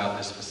thinking about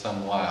this for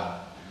some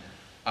while.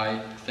 I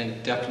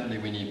think definitely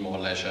we need more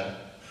leisure.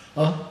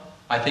 Oh?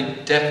 I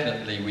think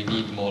definitely we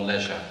need more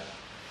leisure.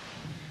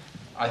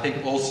 I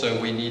think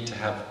also we need to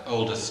have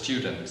older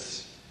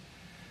students.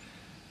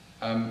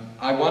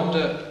 I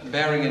wonder,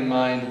 bearing in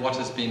mind what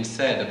has been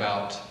said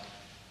about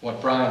what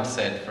Brian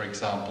said, for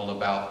example,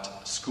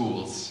 about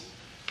schools,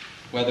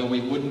 whether we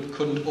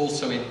couldn't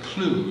also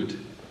include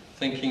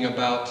thinking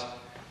about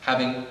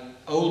having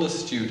older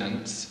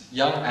students,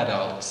 young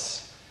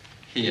adults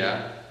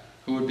here,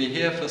 who would be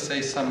here for,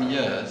 say, some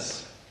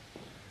years,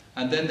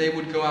 and then they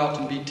would go out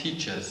and be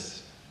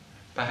teachers,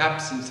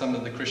 perhaps in some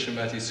of the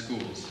Krishnamurti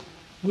schools.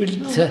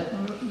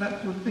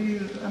 That would be,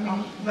 I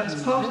mean,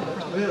 that's part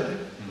of it, really.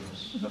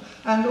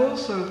 And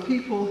also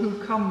people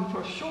who come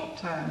for a short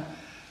time.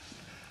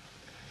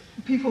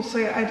 People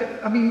say,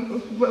 I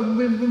mean,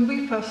 when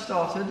we first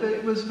started,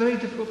 it was very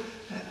difficult.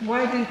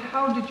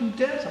 How did you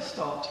dare to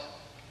start?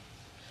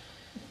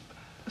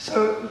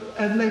 So,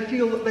 and they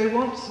feel that they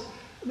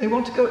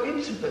want to go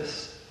into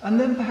this, and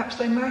then perhaps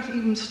they might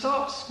even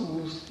start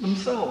schools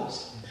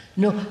themselves.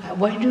 No,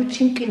 why do you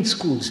think in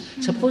schools?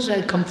 Suppose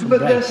I come from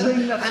But they're Brighton,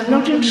 saying that's I'm not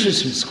not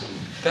interested in school.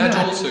 That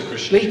No, also,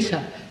 Krishna. Wait,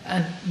 sir.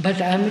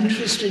 But I'm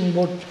interested in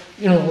what,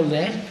 all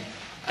that.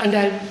 And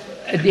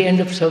at the end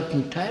of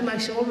certain time, I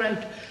say, all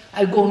right,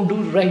 I'll go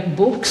and write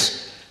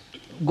books,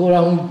 go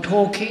around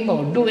talking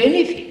or do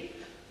anything.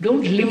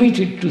 Don't limit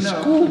it to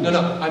school.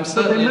 No, I'm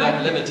certainly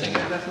not limiting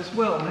it. That as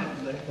well,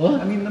 mightn't they?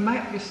 What? I mean, there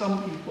might be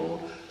some people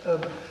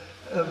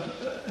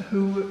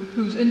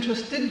whose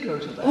interest did go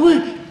to that.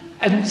 Oh,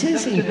 I'm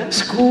saying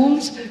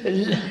schools,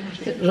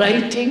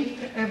 writing,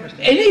 Everything.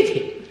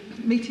 anything.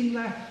 Meeting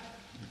life.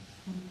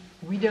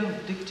 We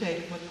don't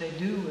dictate what they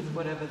do with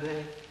whatever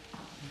they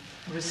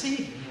receive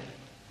here.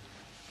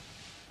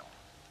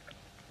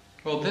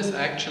 Well, this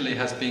actually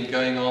has been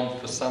going on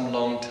for some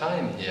long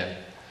time here.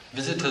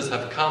 Visitors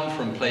have come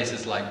from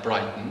places like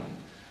Brighton,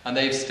 and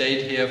they've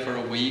stayed here for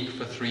a week,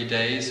 for 3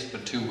 days, for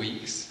 2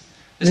 weeks.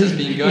 This has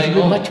been going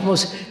on. Much more,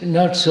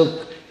 not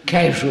so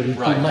casual, it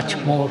Right. much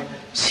more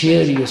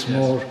serious,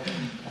 more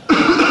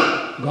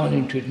gone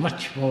into it,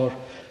 much more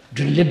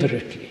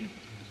deliberately.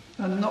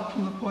 And not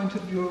from the point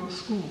of view of the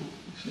school,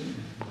 you see,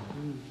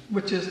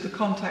 which is the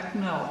contact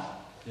now.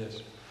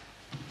 Yes.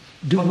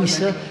 Do we,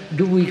 sir?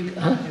 Do we?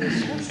 Huh?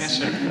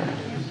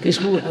 Yes,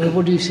 sir.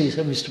 What do you say,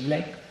 sir, Mr.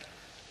 Black?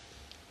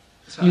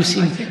 So You I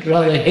seem think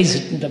rather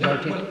hesitant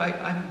about it. Well,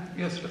 I'm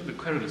a little bit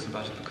querulous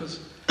about it because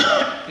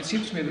it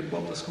seems to me that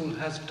what the school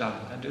has done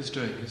and is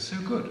doing is so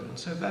good and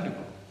so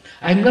valuable.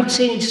 I'm not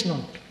saying it's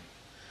not.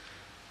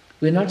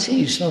 We're not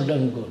saying it's not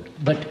done good.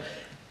 But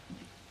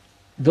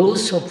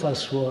those of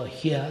us who are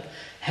here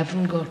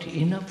haven't got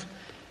enough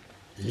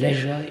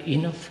leisure,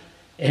 enough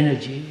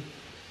energy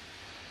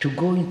to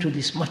go into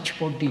this much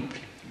more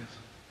deeply. Yes.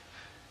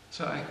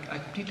 So I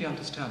completely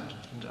understand,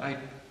 and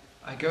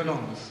I go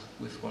along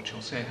with what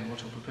you're saying and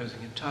what you're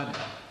proposing entirely,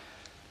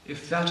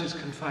 if that is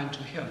confined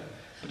to here.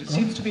 But it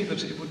seems to me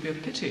that it would be a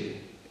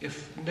pity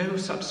if no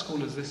such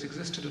school as this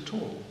existed at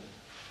all,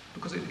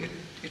 because it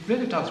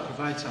really does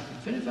provide something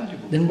very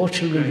valuable. Then what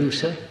shall we do,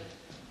 sir?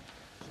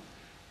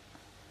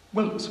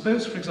 Well,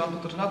 suppose, for example,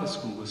 that another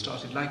school was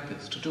started like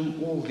this, to do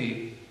all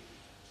the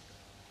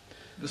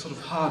sort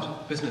of hard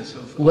business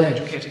of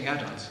educating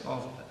adults,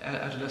 of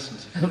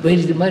adolescents. Where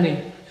is the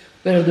money?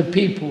 Where are the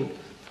people?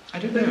 I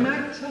don't They know.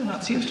 might turn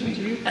up. It seems to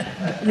me.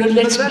 No,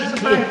 let's But be that's a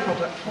clear.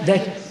 byproduct.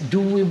 That do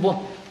we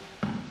want?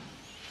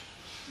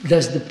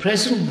 Does the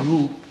present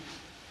group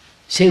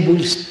say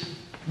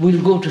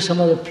we'll go to some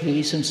other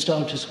place and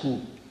start a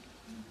school?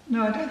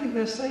 No, I don't think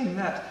they're saying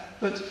that.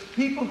 But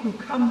people who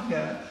come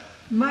here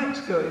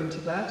might go into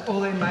that, or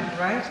they might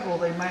write, or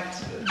they might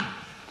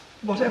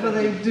whatever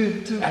they do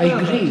to. I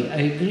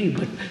agree.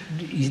 But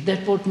is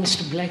that what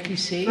Mr. Black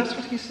is saying? That's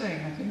what he's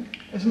saying, I think,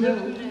 isn't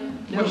it?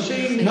 No,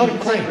 saying not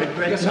that quite.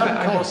 Yes, Not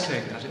I quite. was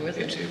saying that.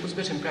 It was a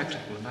bit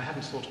impractical, and I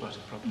hadn't thought about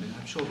it properly.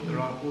 I'm sure that there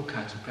are all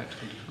kinds of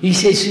practical difficulties. He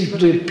says it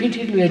would be a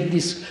pity to let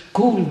this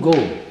school go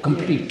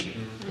completely.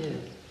 Yes.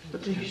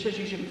 But he says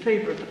he's in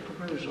favour of the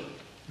proposal.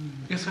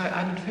 Yes,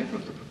 I'm in favour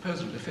of the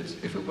proposal if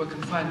it were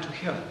confined to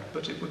here,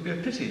 but it would be a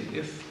pity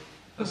if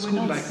a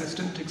school like this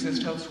didn't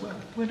exist elsewhere.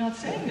 We're not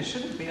saying there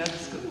shouldn't be other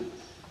schools.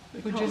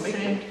 We're just make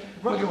saying,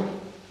 Well,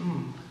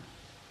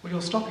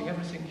 you're stopping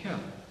everything here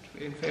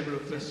in favour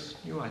of this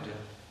new idea.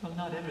 well,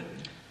 not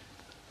everything.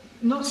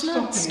 Not It's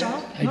not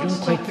stopping it. I Not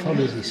don't quite stopping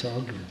follow it. this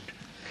argument.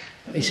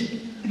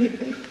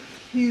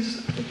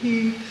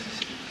 He,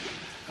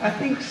 I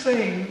think,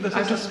 saying that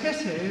it's a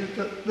pity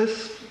that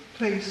this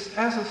place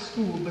as a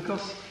school,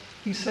 because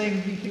he's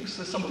saying he thinks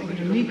there's something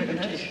unique in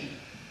it,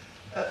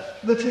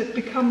 that it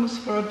becomes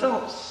for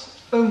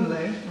adults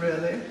only,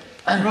 really,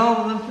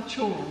 rather than for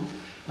children.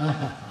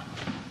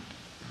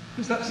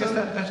 Is that so? Yes,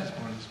 that is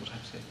more or less what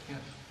I'm saying, yes.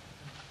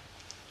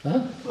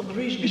 Huh? Well, the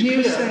reason is He clear.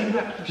 is saying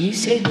that. He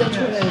said that's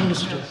what I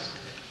understood.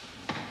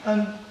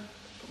 And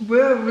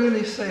we're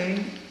really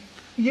saying,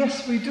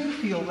 yes, we do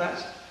feel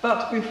that,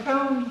 but we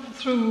found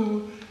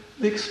through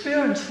the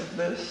experience of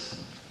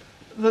this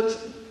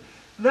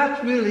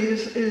that really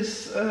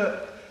is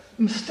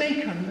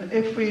mistaken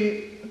if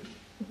we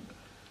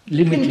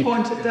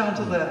pinpoint it down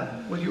to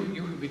there. Well, you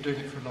have been doing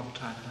it for a long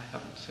time, and I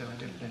haven't, so I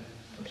don't know.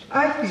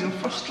 I feel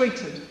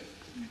frustrated.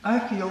 I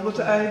feel that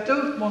I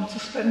don't want to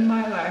spend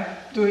my life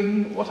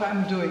doing what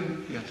I'm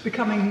doing,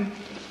 becoming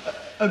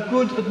a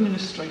good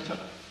administrator.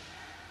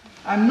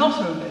 I'm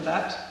not only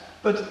that,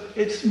 but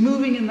it's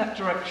moving in that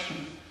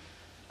direction.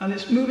 And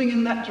it's moving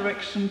in that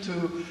direction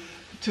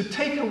to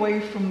take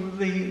away from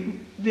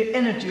the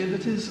energy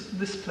that is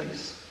this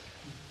place.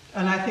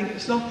 And I think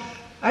it's not,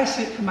 I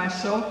see it for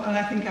myself, and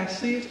I think I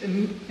see it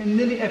in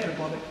nearly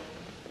everybody.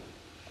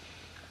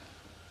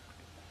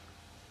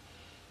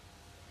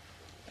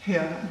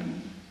 Here.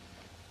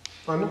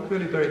 I'm not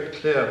really very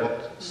clear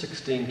what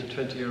 16 to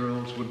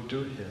 20-year-olds would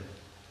do here.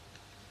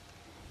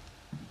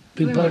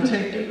 They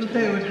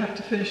would have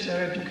to finish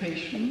their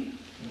education,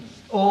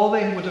 or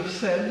they would have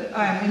said,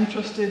 I am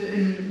interested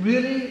in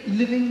really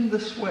living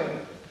this way.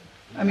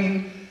 I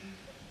mean,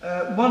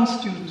 one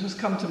student has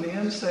come to me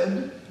and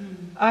said,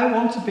 I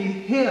want to be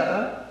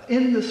here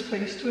in this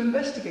place to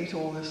investigate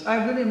all this.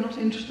 I really am not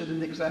interested in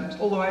the exams,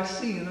 although I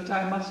see that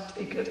I must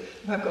take it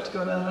if I've got to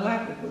go and earn a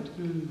livelihood.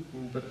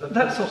 But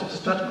that sort of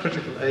stuff. That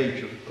critical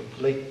age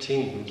of late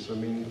teens, I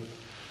mean,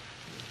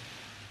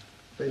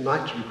 they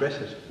might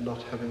regret it,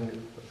 not having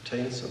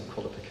obtained some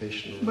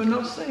qualification. We're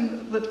not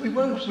saying that we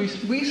won't. We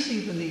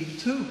see the need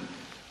too.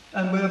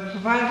 And we're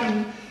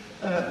providing,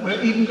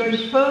 we're even going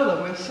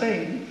further. We're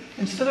saying,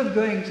 instead of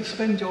going to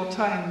spend your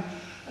time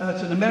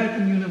at an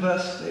American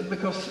university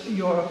because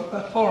you're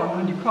a foreigner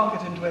and you can't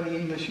get into any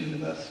English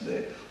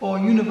university, or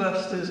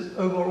universities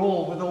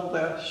overall with all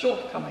their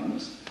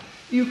shortcomings,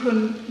 you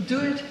can do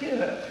it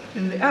here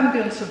in the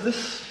ambience of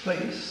this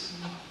place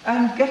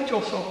and get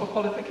yourself a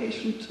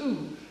qualification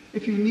too,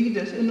 if you need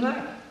it in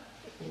life.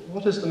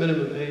 What is the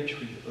minimum age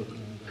for open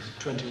university?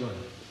 21.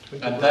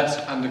 And that's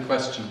under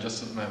question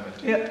just at the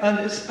moment. Yeah, and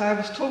I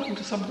was talking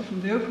to somebody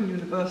from the Open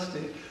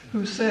University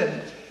who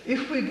said,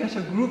 if we get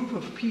a group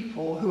of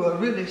people who are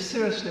really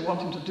seriously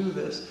wanting to do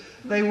this,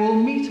 they will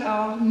meet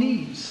our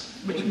needs,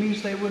 which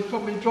means they would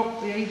probably drop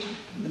the age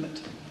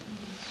limit.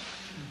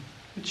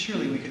 But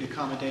surely we could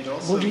accommodate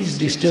also what is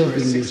students who are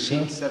disturbing you,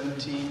 16, sir?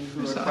 17,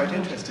 who are quite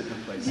interested in the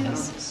place. I don't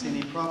see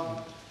any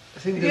problem. I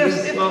think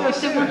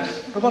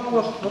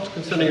what's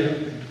concerning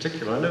in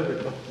particular, I know we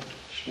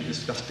shouldn't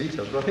discuss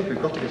details, but I think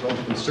we've got to get on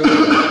to consumers.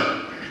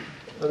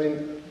 I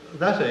mean,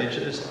 that age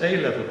is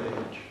A-level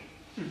age,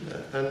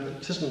 and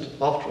it isn't,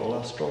 after all,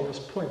 our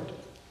strongest point.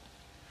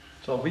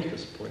 It's our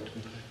weakest point,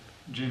 in fact.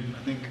 Jim,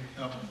 I think,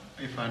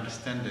 if I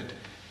understand it,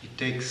 it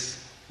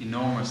takes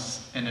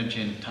enormous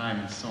energy and time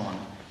and so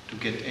on to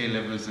get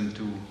A-levels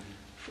into,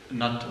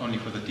 not only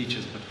for the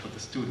teachers, but for the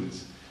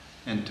students,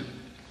 and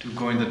to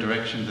go in the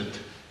direction that,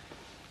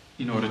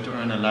 in order to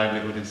earn a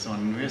livelihood and so on.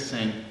 And we're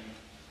saying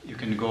you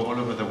can go all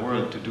over the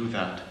world to do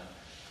that.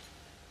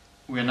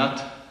 We're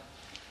not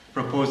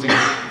proposing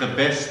the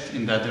best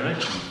in that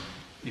direction.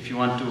 If you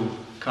want to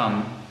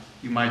come,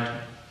 you might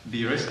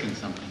be risking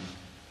something.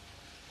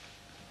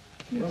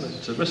 Yes. Well,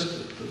 it's a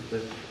risk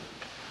that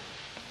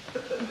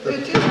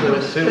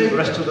the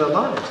rest of their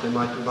lives. They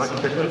might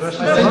get the rest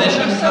of their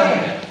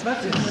lives.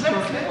 That's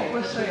exactly what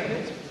we're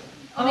saying.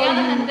 On the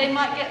other hand, they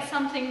might get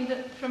something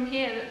from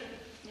here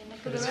that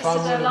for the rest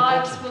of their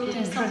lives will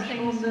do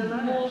something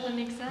more than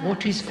exams.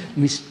 What is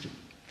Mr.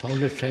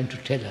 Fowler trying to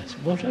tell us?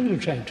 What are you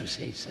trying to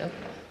say, sir?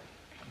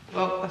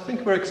 Well, I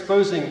think we're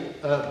exposing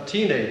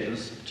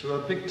teenagers to a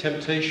big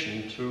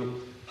temptation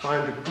to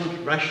find a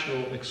good,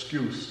 rational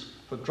excuse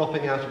for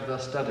dropping out of their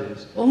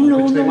studies,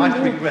 which they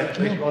might regret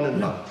later on in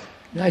life.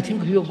 No, I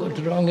think you've got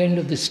the wrong end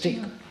of the stick.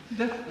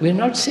 We're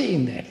not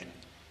saying that.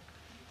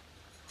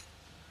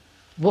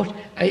 What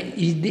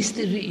is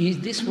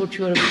this what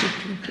you are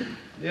objecting to?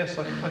 Yes,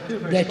 I feel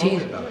very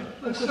strongly about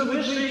it. So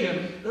we're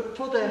saying that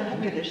for their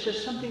happiness,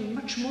 there's something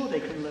much more they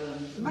can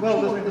learn.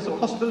 Well, there's a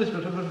possibility,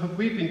 but have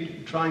we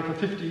been trying for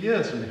 50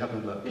 years and we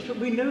haven't learned? Yes, but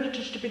we know that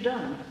it's to be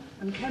done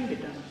and can be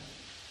done.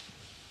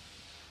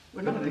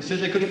 We're not You see,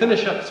 they could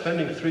finish up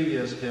spending 3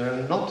 years here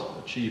and not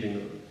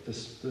achieving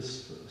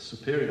this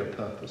superior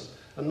purpose,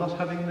 and not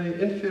having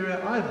the inferior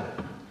either.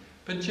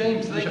 But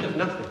James, they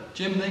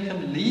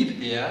can leave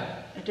here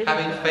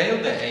having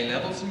failed their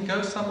A-levels and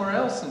go somewhere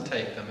else and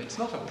take them. It's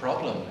not a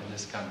problem in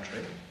this country.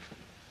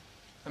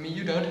 I mean,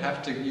 you don't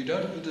have to,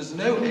 there's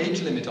no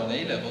age limit on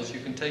A-levels. You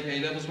can take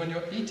A-levels when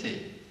you're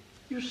 80.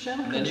 You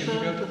sound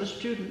concerned for the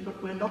student,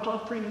 but we're not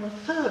offering them a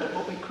third of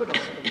what we could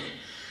offer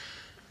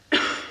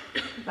them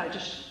by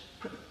just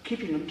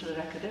keeping them to their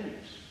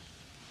academics.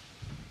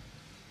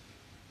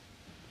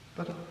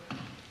 But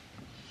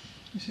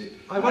you see,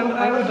 I wonder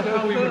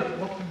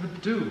what we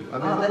would do. I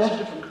mean, that's a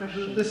different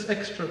question. This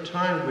extra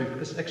time,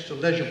 this extra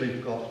leisure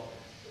we've got,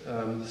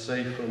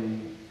 say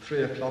from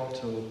 3 o'clock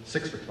till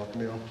 6 o'clock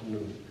in the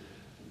afternoon,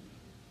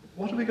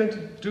 what are we going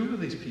to do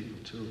with these people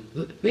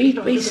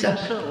Wait, sir.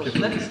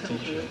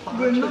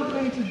 We're not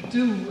going to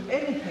do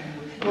anything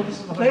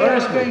with them. They are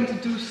going to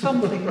do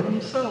something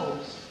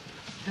themselves.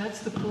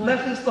 That's the point.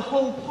 That is the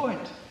whole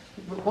point.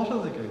 What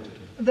are they going to do?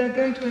 They're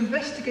going to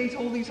investigate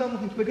all these other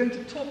things. We're going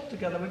to talk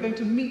together. We're going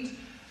to meet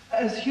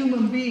as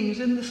human beings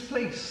in this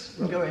place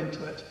and go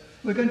into it.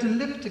 We're going to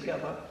live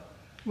together.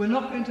 We're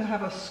not going to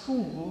have a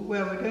school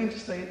where we're going to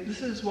say,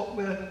 this is what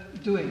we're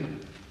doing.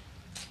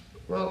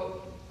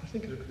 Well, I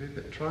think it would be a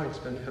bit trying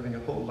having a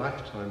whole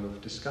lifetime of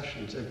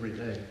discussions every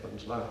day of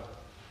one's life.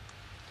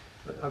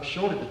 But I'm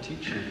surely the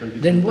teaching can be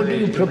then what do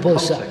you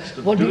propose, sir?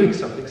 Doing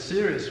something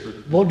serious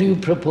with. What do you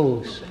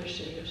propose?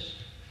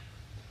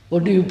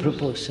 What do you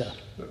propose, sir?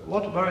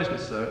 What worries me,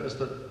 sir, is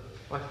that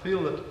I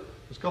feel that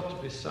there's got to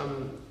be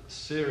some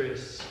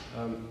serious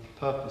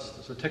purpose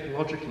at a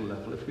technological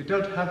level. If we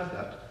don't have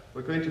that,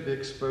 we're going to be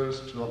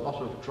exposed to a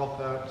lot of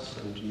dropouts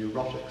and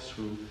neurotics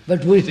who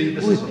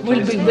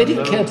we'll be very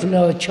careful in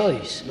our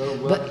choice.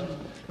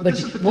 But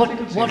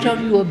what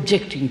are you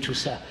objecting to,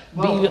 sir?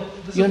 Well,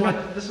 this is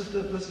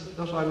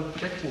what I'm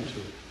objecting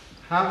to.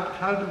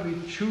 How do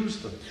we choose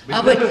them?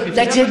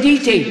 That's a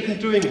detail. We've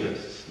doing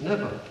this.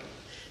 Never.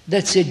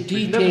 That's a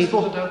detail. We've never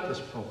sorted out this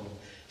problem.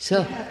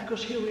 Sir,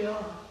 because here we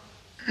are.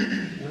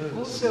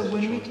 Also,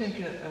 when we take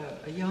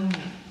a young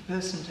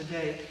person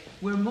today,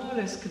 we're more or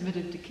less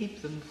committed to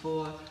keep them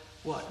for,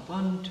 what,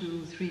 1,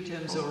 2, 3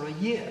 terms or a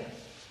year.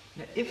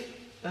 Now, if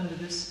under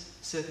this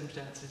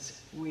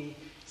circumstances we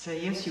say,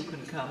 yes, you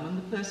can come, and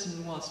the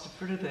person wants to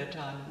fritter their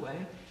time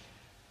away,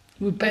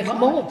 we back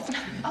them off.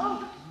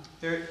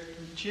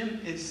 Jim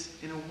is,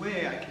 in a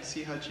way, I can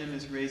see how Jim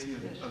is raising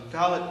a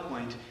valid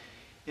point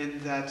in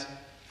that,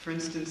 for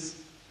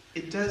instance,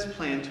 it does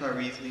play into our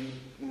reasoning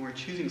when we're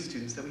choosing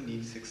students that we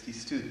need 60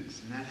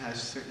 students, and that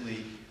has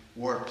certainly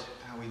warped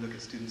how we look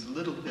at students a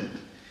little bit.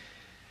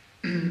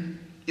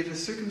 If a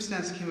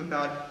circumstance came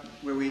about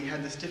where we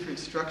had this different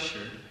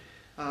structure,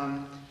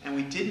 and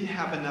we didn't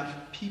have enough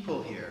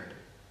people here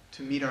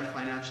to meet our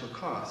financial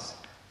costs,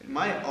 it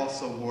might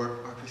also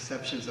warp our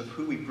perceptions of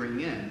who we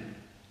bring in,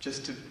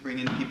 just to bring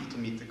in people to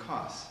meet the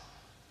costs.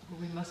 Well,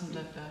 we mustn't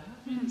let that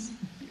happen. Yes.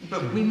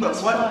 But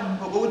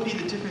what would be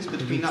the difference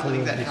between not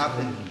letting that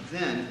happen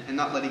then and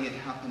not letting it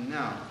happen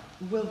now?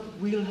 Well,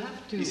 we'll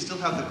have to... You still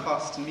have the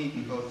costs to meet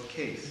in both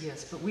cases.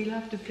 Yes, but we'll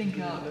have to think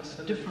out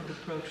a different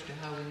approach to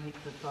how we meet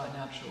the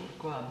financial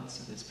requirements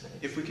of this place.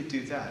 If we could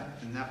do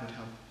that, then that would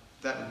help.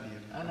 That would be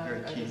a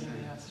very key thing.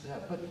 The answer to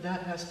that, but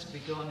that has to be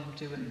gone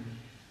into, and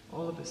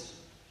all of us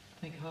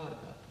think hard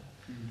about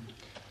that.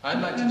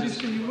 I'd like to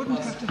just... You wouldn't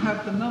have to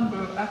have the number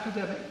of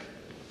academic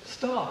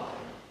staff.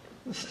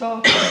 The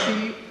staff would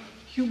be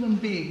human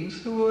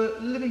beings who are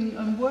living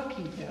and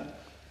working here.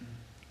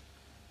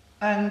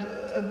 And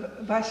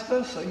vice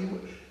versa.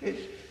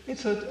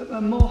 It's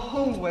a more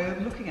whole way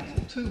of looking at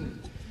it too.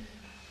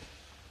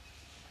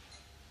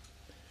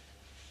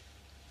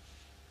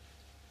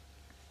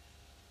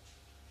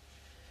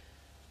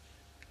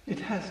 It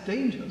has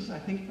dangers, I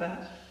think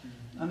that.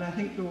 And I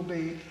think there'll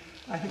be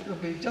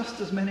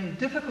just as many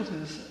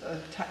difficulties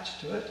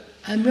attached to it.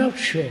 I'm not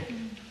sure.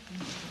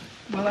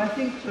 Well, I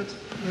think that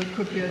there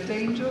could be a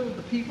danger.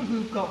 The people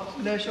who've got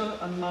leisure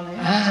and money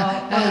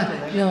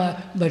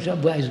but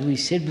as we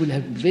said, we'll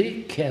have to be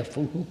very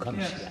careful who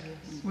comes here.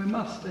 Yes, we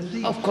must,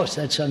 indeed. Of course,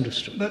 that's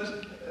understood.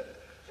 But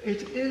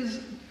it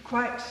is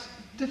quite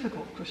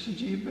difficult,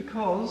 Krishnamurti,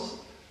 because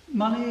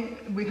money,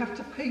 we have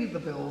to pay the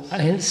bills.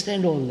 I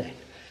understand all that.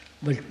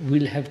 But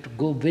we'll have to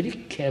go very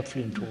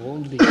carefully into all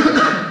this.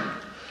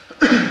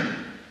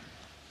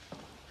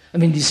 I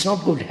mean, it's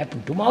not going to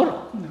happen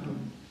tomorrow.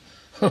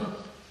 No.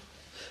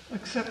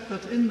 Except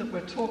that in that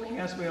we're talking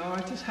as we are,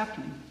 it is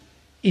happening.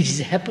 It is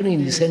happening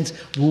in the sense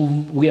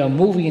we are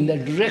moving in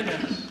that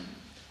direction.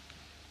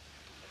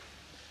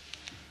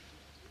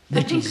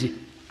 Yes.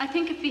 I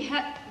think if we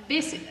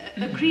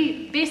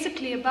agree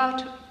basically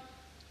about,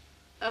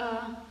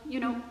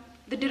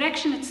 the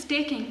direction it's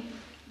taking,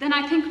 then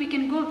I think we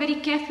can go very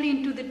carefully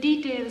into the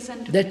details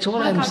and That's all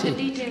work I'm out saying.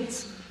 the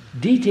details.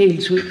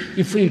 Details,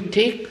 if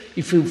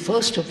we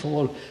first of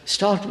all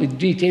start with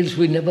details,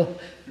 we never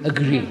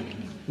agree.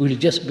 We'll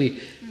just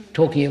be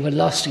talking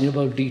everlasting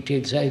about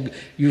details.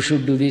 You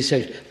should do this.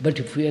 But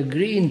if we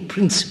agree in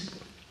principle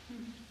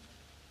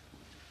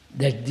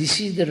that this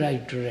is the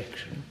right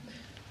direction,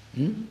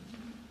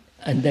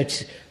 and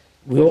that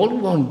we all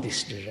want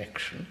this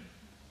direction,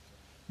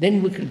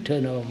 then we can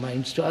turn our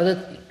minds to other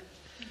things.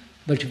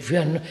 But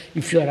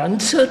if you are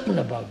uncertain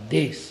about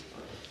this,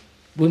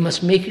 we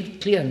must make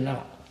it clear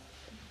now.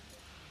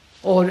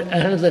 Or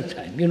another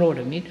time, you know what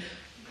I mean?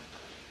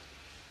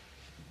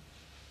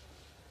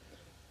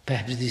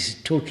 Perhaps this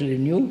is totally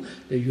new,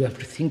 that you have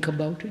to think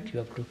about it, you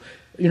have to,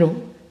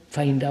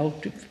 find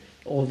out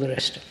all the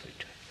rest of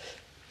it.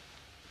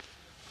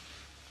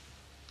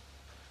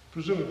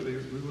 Presumably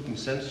we wouldn't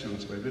send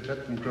students away, we'd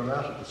let them grow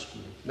out of the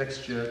school.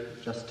 Next year,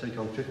 just take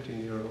on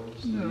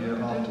 15-year-olds, the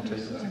year after take on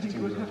 16-year-olds. I think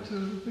we'd have to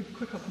be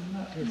quicker than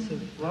that.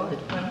 Right.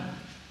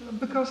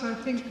 Because I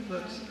think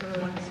that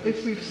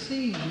if we've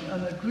seen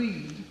and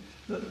agreed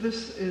that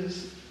this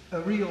is a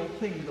real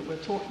thing that we're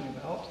talking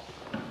about,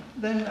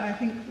 then I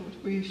think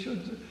that we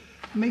should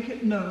make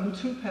it known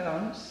to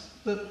parents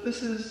that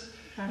this is,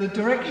 the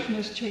direction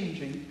is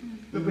changing,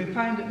 that we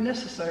find it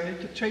necessary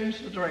to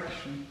change the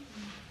direction.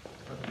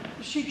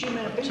 See, Jim,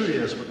 our 2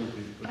 years wouldn't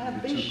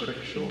be too quick,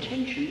 sure.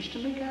 intention is to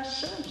make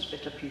ourselves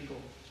better people.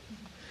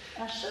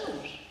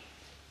 Ourselves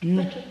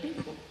No. better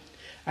people.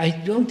 I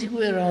don't think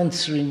we're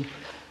answering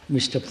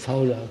Mr.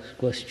 Fowler's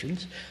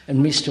questions, and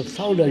Mr.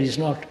 Fowler is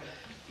not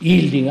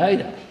yielding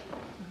either.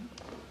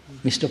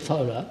 Mr.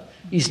 Fowler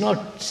is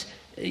not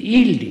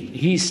yielding,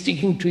 he's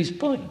sticking to his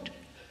point.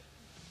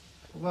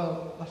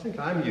 Well, I think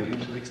I'm yielding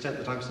to the extent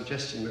that I'm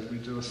suggesting that we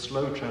do a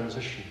slow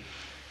transition.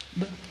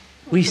 But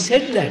we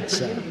said that,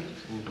 sir.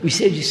 We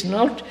said it's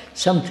not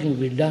something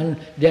we've done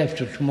day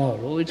after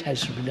tomorrow. It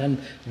has to be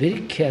done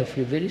very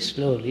carefully, very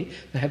slowly,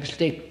 perhaps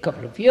take a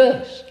couple of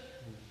years.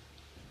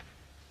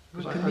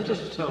 I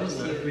just felt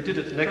that if we did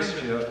it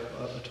next year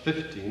at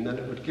 15, then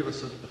it would give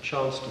us a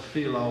chance to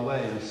feel our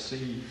way and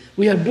see...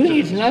 We are doing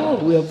it now,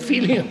 we are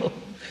feeling...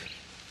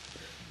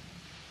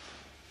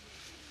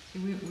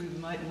 We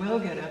might well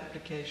get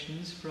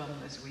applications from,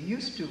 as we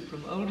used to,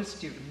 from older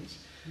students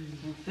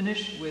who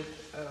finished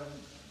with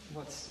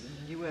what's in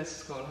the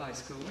US called high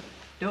school,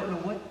 don't know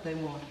what they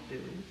want to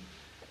do.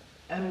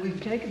 And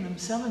we've taken them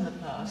some in the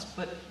past,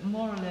 but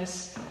more or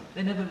less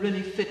they never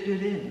really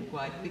fitted in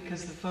quite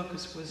because the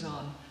focus was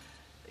on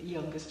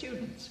younger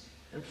students.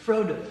 And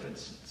Frodo, for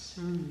instance,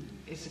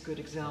 is a good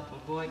example.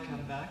 Boy,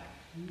 come back.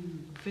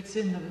 Fits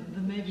in.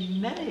 There may be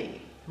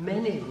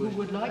many who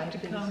would like to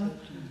come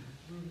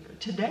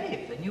today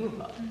if they knew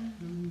about it.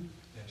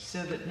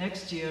 So that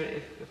next year,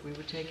 if we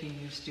were taking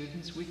new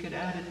students, we could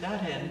add at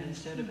that end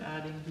instead of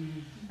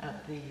adding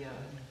at the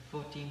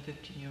 14,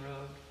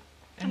 15-year-old.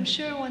 I'm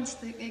sure once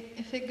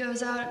if it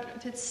goes out,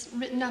 if it's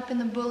written up in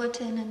the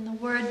bulletin and the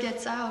word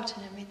gets out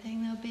and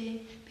everything, there'll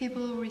be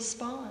people who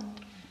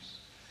respond.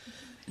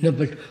 No,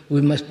 but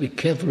we must be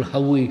careful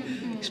how we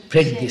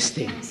spread this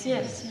thing.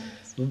 Yes.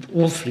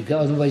 Awfully,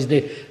 otherwise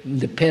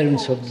the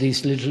parents of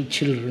these little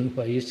children,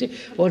 why you say,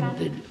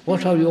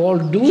 what are you all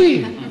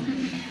doing?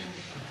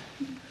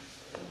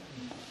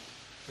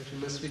 But we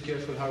must be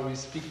careful how we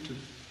speak to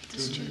the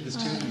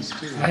students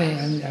too.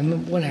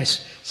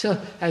 So,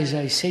 as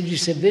I said,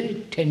 it's a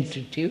very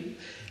tentative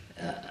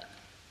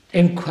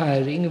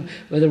inquiring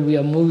whether we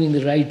are moving in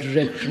the right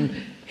direction,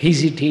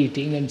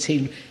 hesitating and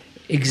saying,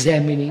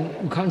 examining.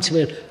 You can't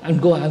say, well, I'm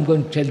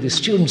going to tell the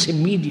students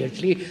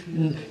immediately,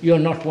 you're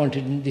not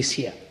wanted in this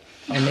year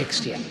or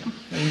next year.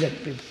 I mean, that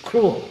would be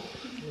cruel.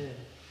 Yeah.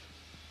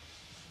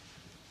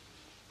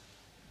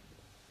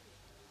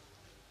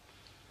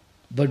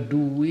 But do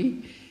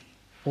we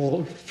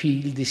all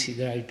feel this is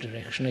the right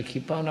direction? I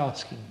keep on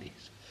asking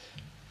this.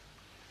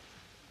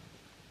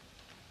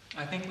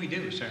 I think we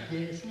do, sir.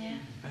 Yes. Yeah.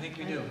 I think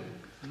we do.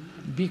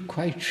 Be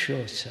quite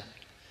sure, sir.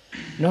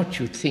 Not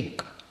you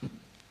think.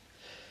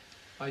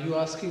 Are you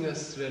asking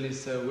us really,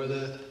 sir,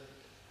 whether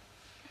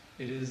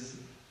it is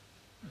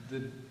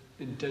the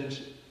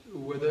intention,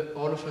 whether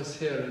all of us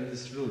here in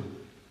this room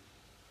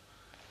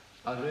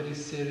are really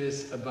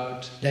serious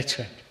about... That's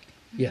right.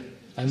 Yeah,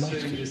 I'm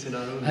asking. This in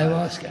our own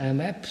lives?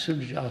 I'm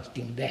absolutely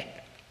asking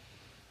that.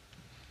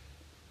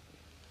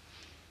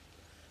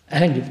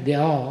 And if they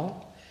are,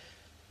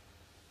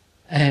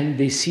 and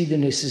they see the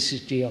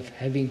necessity of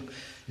having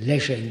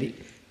leisure in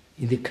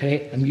the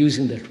correct, I'm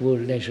using that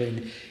word leisure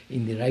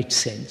in the right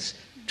sense,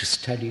 to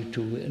study,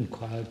 to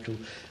inquire, to,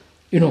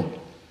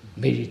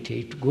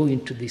 meditate, go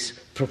into this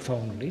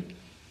profoundly.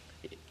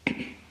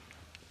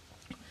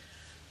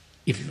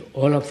 If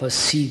all of us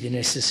see the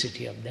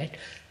necessity of that,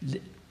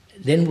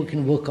 then we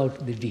can work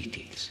out the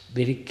details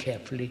very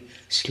carefully,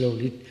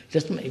 slowly.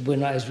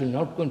 As we're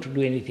not going to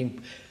do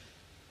anything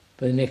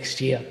for the next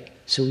year,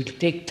 so it'll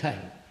take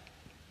time.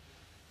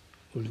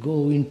 We'll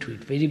go into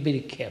it very,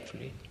 very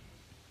carefully.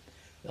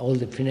 All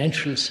the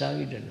financial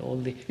side and all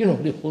the,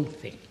 the whole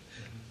thing.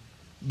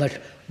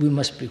 But we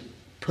must be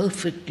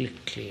perfectly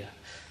clear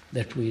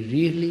that we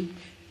really,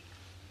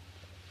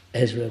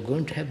 as we are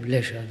going to have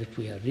leisure, that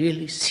we are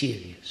really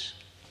serious.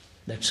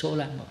 That's all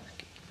I'm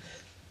asking.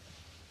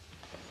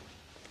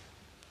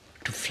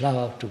 To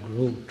flower, to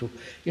grow, to,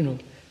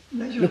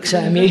 look,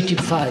 sir, I'm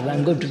 85,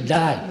 I'm going to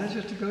die.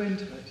 Leisure to go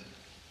into it.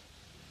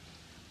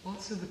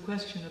 Also the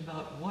question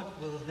about what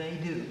will they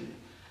do?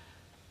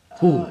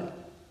 Who?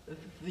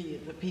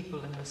 The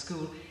people in the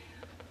school.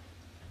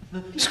 The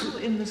people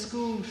in the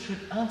school should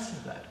answer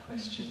that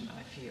question,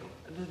 I feel.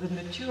 The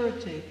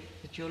maturity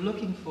that you're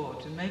looking for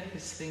to make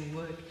this thing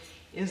work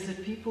is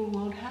that people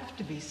won't have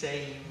to be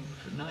saying,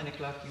 at 9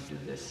 o'clock you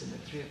do this and at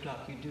 3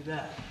 o'clock you do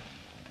that.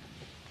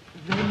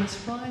 They must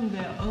find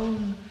their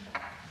own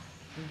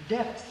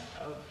depth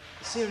of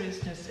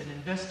seriousness and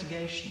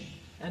investigation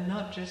and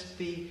not just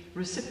be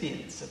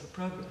recipients of a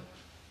program.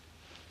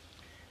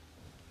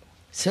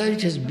 So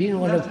it has been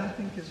one of... That, I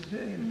think, is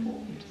very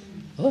important.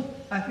 Huh?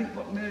 I think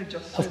what Mary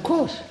just said... Of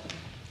course.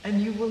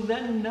 And you will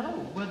then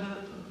know whether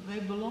they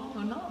belong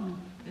or not.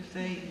 If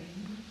they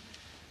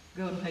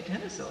go and play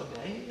tennis all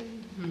day,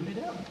 they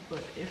don't.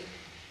 But if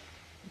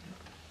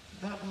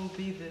that will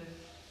be the...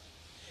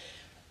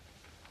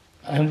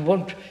 I'm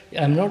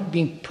not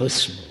being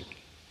personal,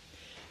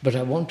 but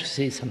I want to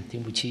say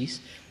something which is,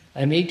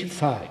 I'm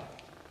 85.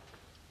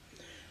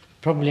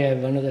 Probably I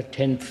have another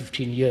 10,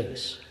 15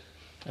 years.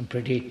 I'm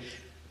very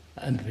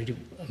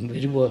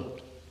well.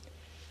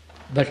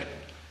 But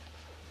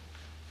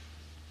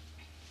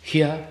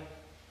here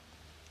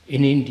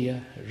in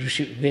India,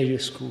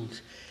 various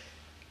schools,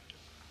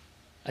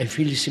 I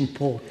feel it's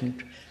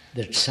important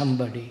that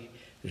somebody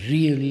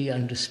really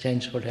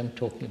understands what I'm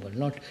talking about,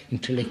 not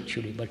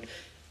intellectually, but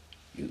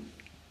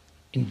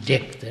in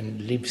depth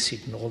and lives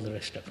it and all the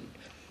rest of it.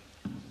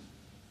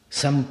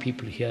 Some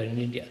people here in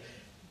India,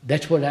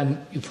 that's what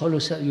you follow,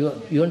 sir?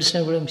 You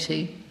understand what I'm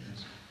saying?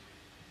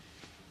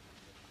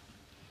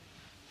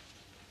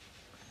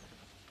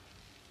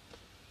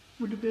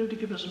 Would you be able to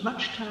give us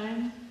much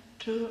time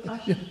to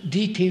us?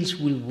 Details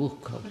will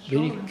work out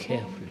very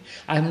carefully.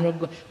 I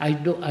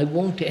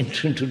won't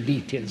enter into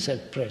details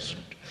at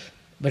present,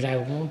 but I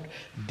want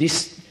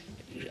this.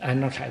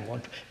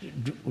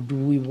 Do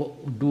we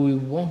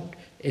want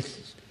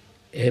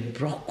a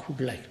Brockwood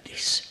like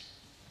this?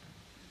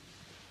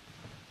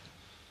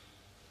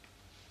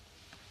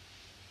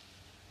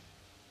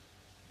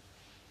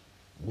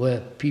 where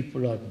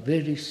people are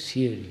very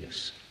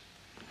serious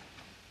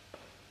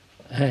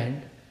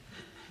and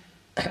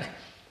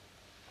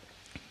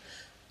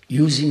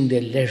using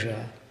their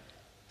leisure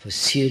for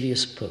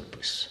serious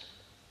purpose.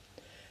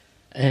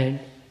 And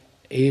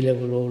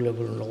A-level,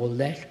 O-level and all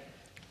that,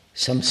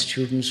 some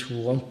students who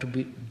want to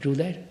do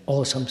that,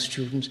 or some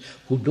students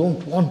who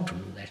don't want to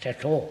do that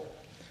at all,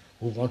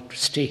 who want to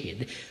stay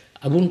here.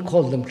 I wouldn't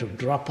call them to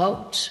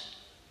dropouts.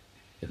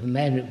 If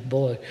a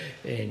boy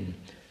in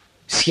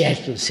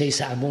Seattle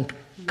says, I want to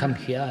come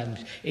here, I'm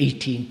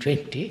 18,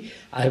 20,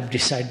 I've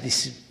decided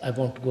I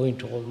want to go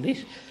into all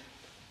this,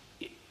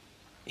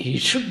 he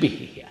should be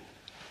here.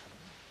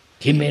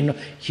 He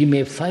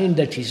may find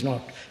that he's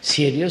not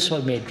serious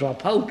or may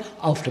drop out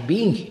after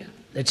being here.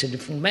 That's a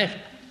different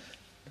matter.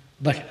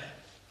 But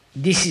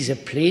this is a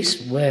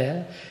place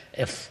where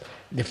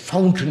the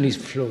fountain is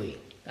flowing.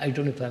 I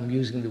don't know if I'm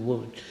using the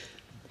word.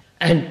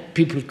 And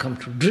people come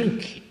to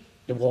drink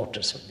the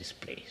waters of this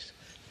place,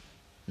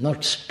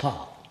 not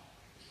spa.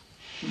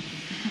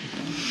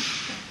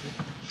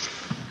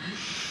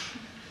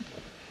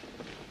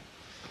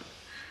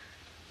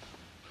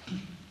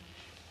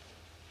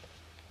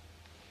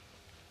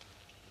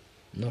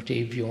 Not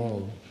Evian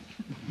or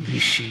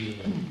Vichy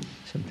or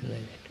something like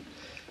that.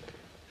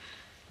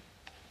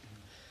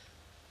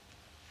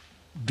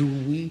 Do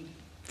we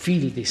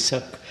feel this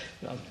up?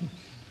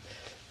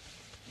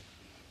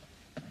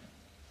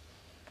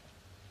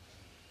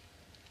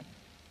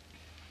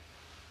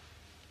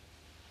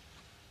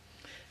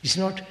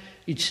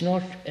 It's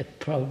not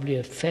probably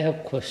a fair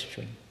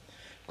question,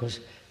 because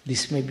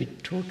this may be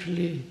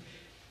totally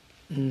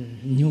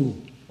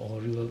new,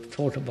 or you have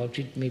thought about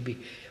it. Maybe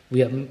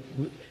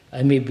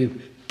I may be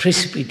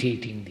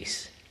precipitating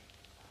this.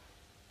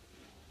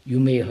 You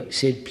may have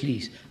said,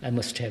 please, I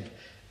must have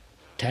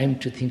time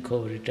to think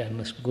over it, I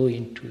must go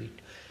into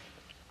it.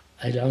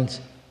 I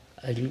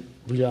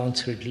will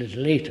answer it a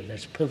little later,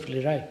 that's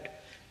perfectly right.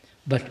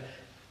 But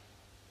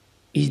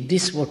is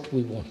this what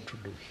we want to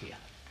do here?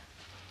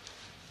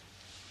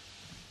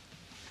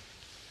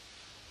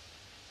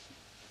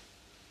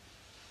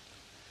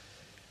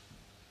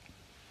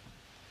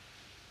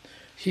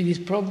 See, this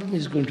problem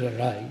is going to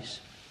arise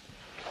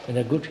when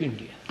I go to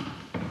India.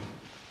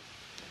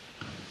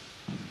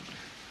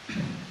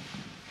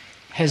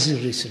 Has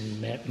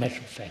arisen, matter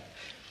of fact,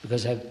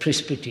 because I've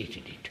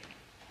precipitated it.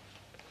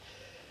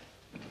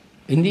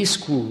 In these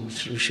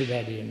schools, Rishi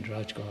Valley and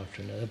Rajghat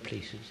and other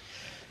places,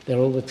 there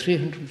are over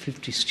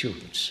 350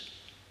 students.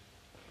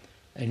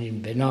 And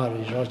in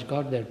Benares,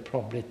 Rajghat, there are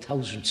probably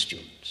 1,000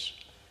 students,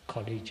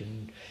 college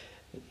and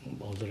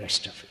all the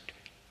rest of it.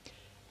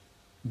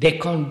 They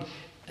can't,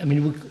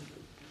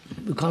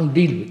 we can't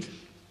deal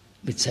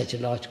with such a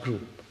large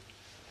group.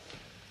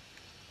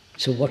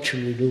 So what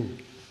should we do?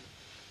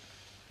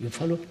 You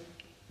follow?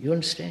 You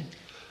understand?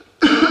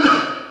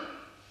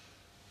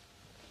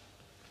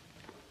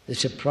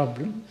 There's a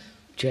problem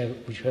which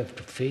we have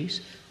to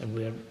face, and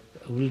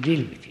we'll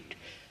deal with it.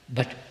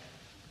 But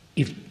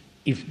if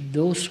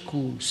those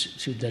schools,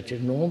 so that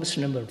enormous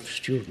number of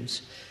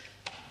students,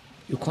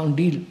 you can't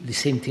deal with the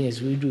same thing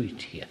as we do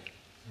it here.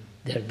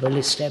 They're well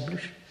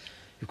established.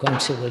 You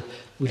can't say, well,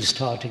 we'll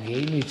start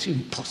again. It's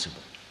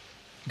impossible.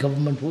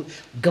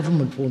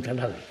 Government won't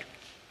allow it.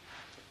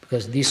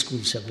 Because these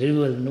schools are very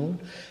well known.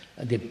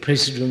 The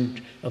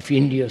President of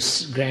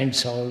India's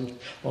grandson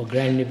or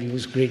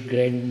grandnephew's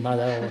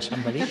great-grandmother or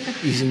somebody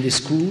is in the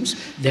schools.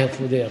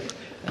 Therefore,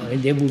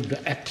 they would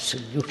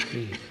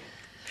absolutely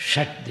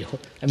shut the whole,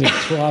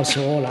 throw us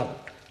all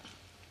out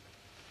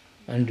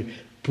and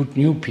put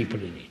new people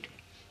in it.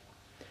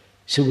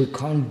 So we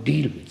can't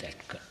deal with that,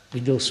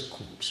 with those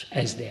schools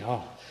as they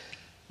are.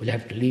 We'll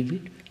have to leave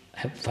it,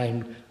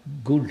 find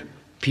good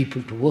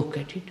people to work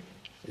at it.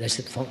 That's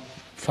the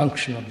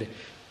function of the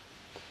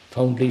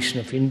Foundation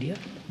of India.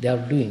 They are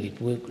doing it.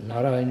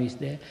 Narayan is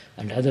there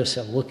and others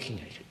are working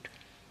at it.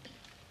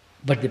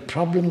 But the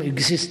problem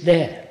exists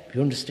there.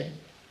 You understand?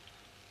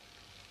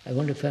 I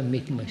wonder if I'm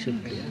making myself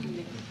clear.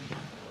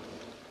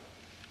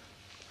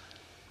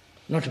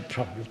 Not a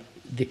problem.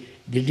 The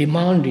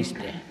demand is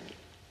there.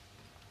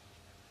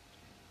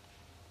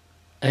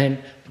 And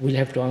we'll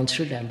have to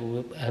answer it, and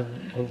we have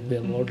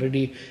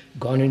already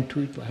gone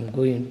into it.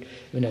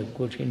 When I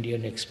go to India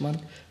next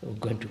month, we're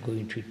going to go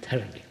into it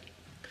thoroughly.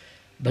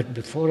 But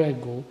before I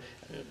go,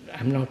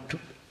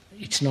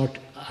 it's not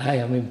I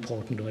am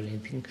important or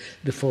anything.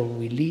 Before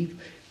we leave,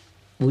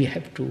 we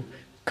have to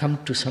come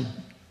to some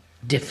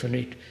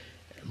definite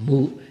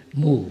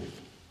move.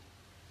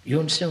 You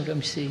understand what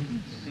I'm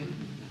saying?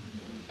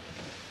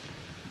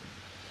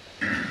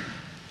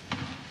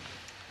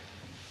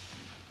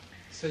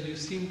 So you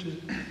seem to,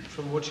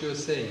 from what you're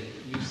saying,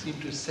 you seem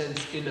to sense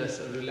in us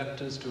a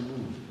reluctance to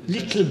move.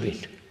 Little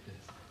bit.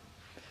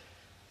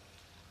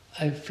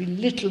 I feel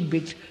little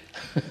bit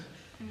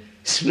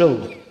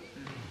slow.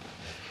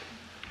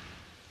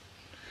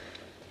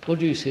 What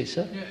do you say,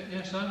 sir?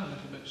 Yes, I'm a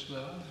little bit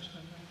slow.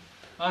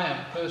 I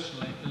am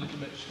personally a little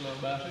bit slow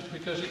about it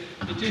because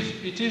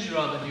it is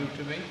rather new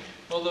to me.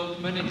 Although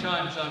many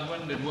times I've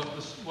wondered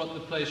what the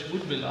place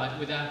would be like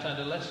without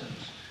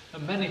adolescents,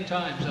 and many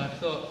times I've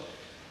thought,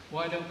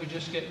 why don't we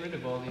just get rid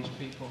of all these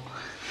people?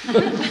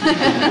 And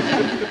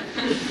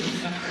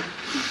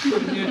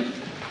yet,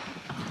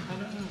 I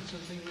don't know,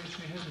 something makes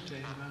me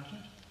hesitate about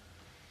it.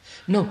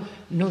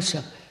 No,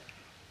 sir.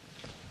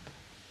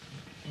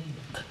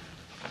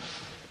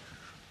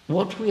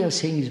 What we are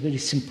saying is very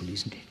simple,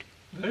 isn't it?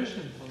 Very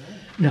simple, eh?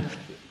 Now,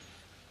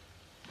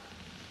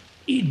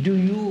 do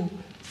you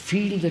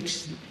feel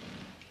that's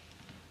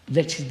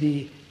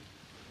the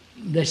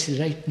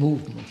right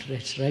movement,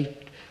 that's the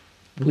right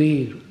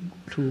way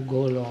to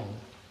go along?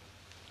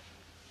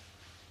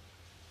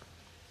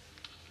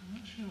 I'm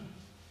not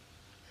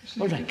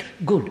sure. All right,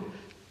 good.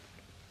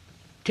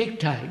 Take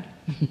time.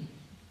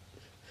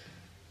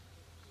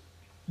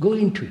 Go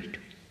into it.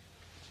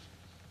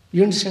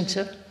 You understand,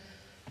 sir?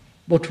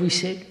 What we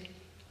said?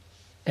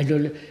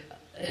 And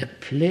a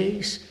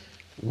place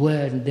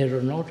where there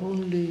are not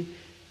only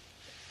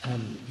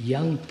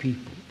young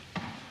people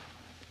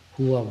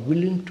who are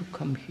willing to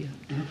come here,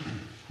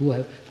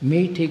 who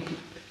may take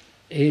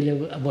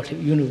A-level, whatever,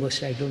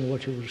 university, I don't know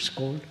whatever it's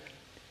called,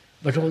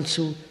 but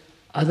also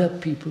other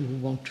people who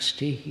want to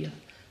stay here,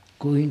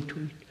 go into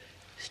it,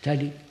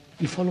 study.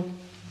 You follow?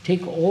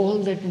 Take all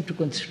that into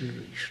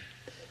consideration.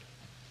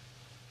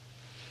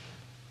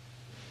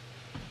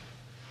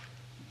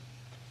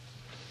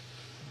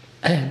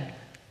 And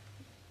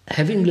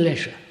having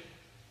leisure.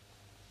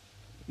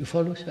 You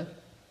follow, sir?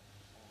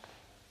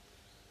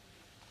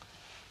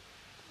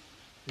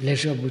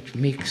 Leisure which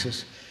makes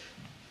us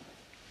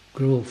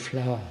grow,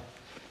 flower,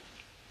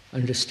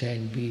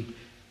 understand, be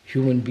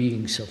human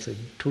beings of a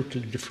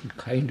totally different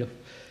kind of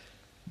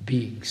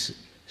beings,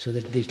 so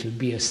that they will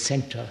be a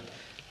center.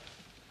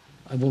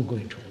 I won't go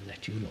into all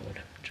that, you know what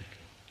I'm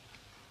talking.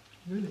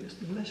 Really, it's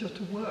the leisure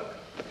to work.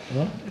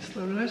 What? It's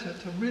the leisure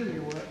to really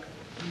work.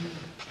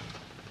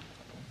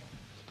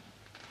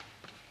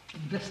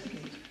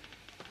 Investigate.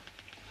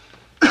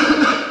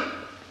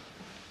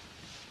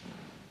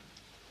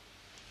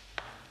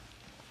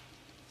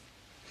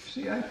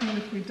 See, I think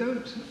if we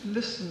don't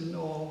listen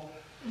or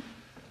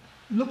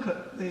look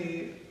at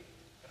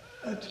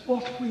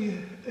what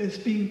is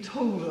being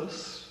told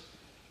us,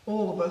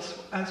 all of us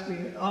as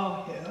we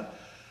are here,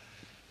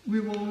 we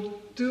will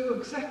do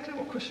exactly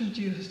what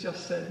Krishnamurti has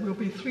just said. We'll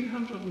be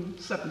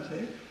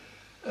 370,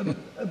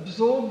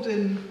 absorbed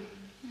in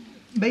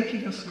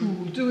making a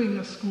school, doing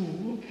a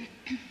school,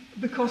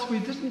 because we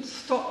didn't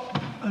stop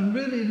and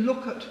really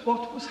look at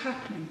what was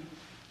happening.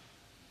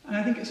 And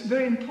I think it's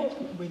very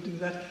important that we do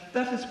that.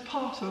 That is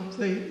part of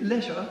the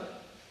leisure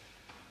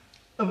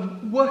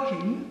of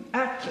working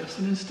at this.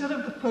 And instead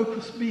of the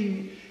focus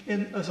being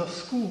as a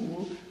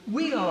school,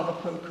 we are the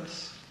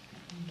focus.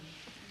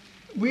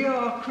 We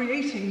are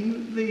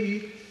creating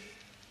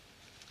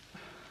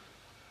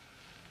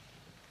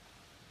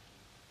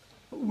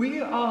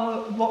we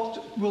are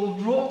what will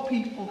draw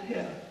people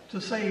here to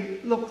say,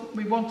 look,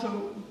 we want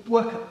to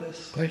work at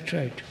this. Quite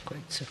right,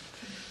 quite so.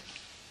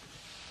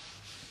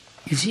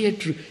 You see,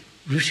 at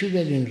Rishi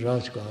Valley in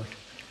Rajghat,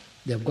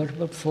 they've got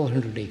about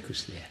 400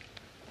 acres there,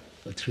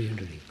 or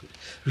 300 acres.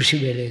 Rishi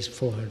Valley has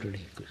 400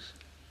 acres.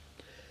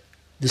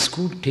 The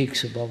school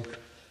takes about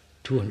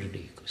 200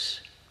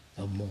 acres,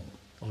 or more,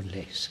 or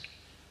less.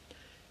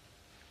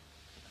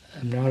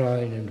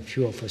 Narayan and a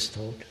few of us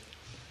thought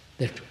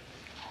that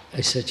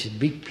as such a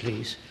big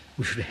place,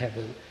 we should have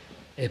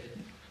a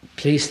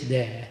place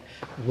there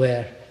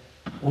where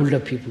older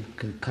people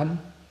can come,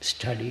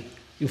 study.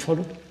 You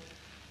follow?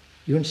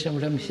 You understand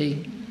what I'm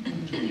saying?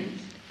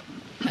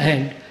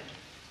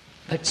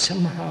 But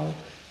somehow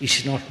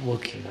it's not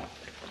working out.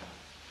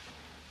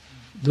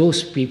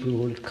 Those people who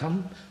will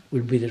come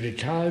will be the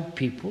retired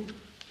people.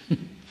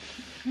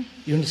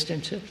 You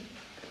understand, sir?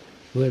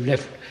 Who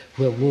have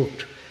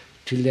worked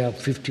till they are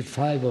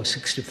 55 or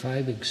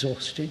 65,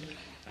 exhausted,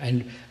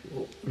 and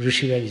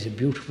Rishi Valley is a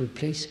beautiful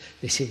place.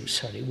 They say,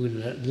 sorry, we'd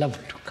love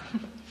to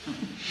come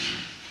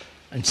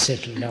and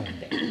settle down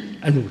there.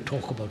 And we'll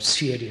talk about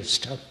serious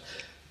stuff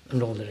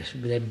and all the rest.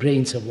 Their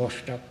brains are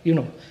washed up, you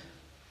know.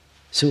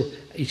 So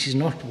it is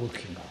not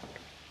working out.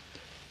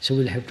 So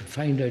we'll have to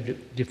find a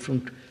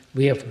different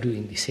way of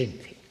doing the same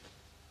thing.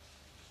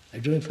 I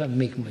don't know if I'm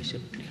making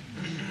myself clear.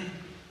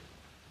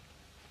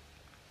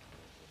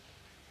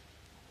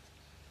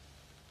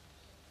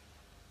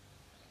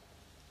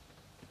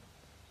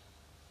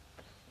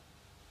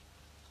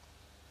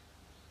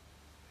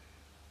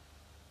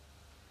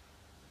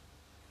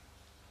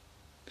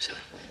 So,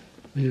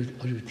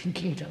 are you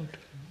thinking it out?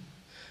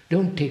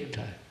 Don't take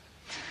time.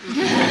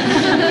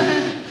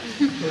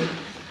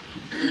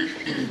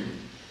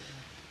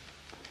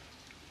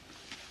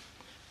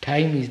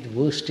 Time is the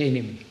worst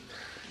enemy.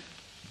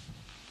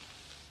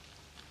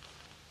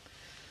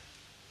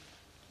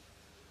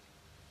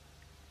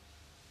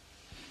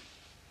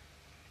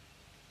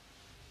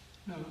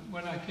 No,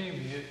 when I came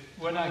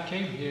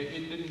here,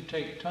 it didn't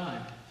take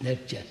time.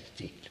 That's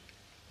just it.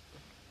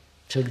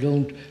 So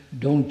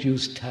don't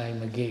use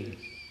time again.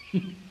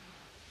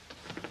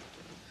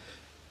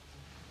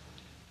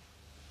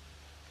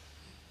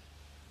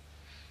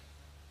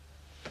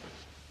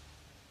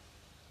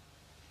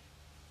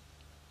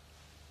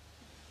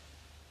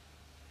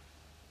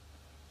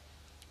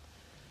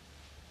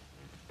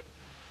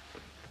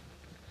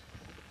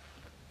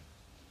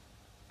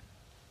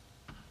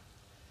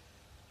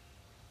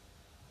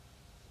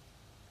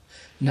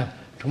 Now,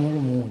 tomorrow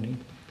morning,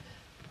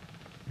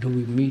 do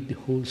we meet the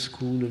whole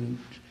school and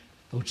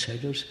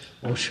outsiders,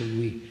 or shall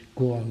we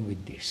go on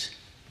with this?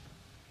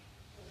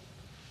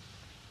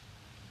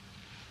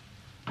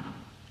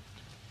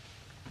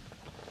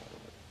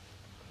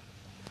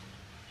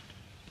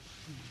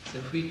 So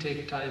if we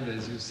take time,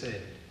 as you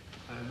say,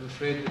 I'm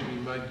afraid that we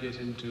might get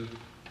into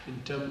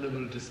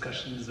interminable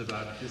discussions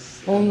about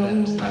this. Oh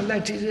no,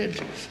 that is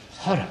it.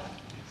 Horror.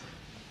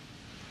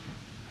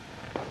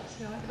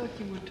 So I thought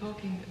you were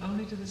talking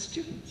only to the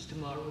students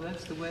tomorrow.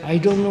 That's the way. I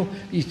don't know.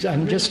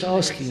 I'm just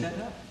asking.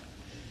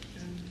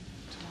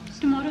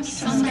 Tomorrow's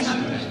Sunday.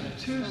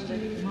 Tuesday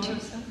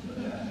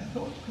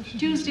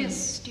is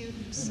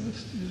students.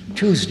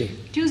 Tuesday.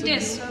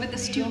 Tuesdays with the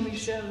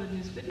students. Jean-Michel in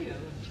his video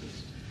on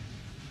Tuesday.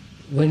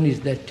 When is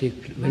that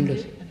take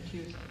place?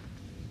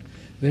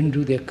 When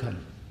do they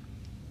come?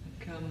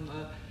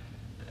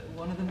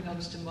 One of them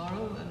comes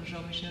tomorrow, and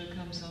Jean-Michel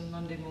comes on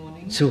Monday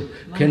morning. So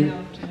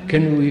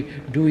can we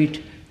do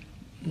it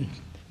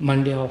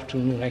Monday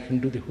afternoon? I can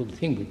do the whole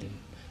thing with them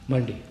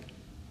Monday.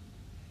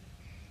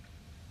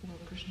 Well,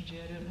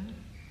 Krishnaji, I don't know.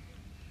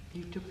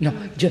 You took No,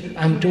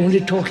 I'm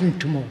only talking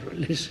tomorrow.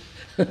 Listen.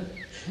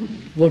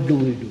 What do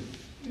we do?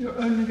 You're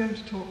only going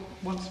to talk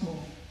once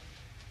more.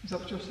 Is that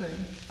what you're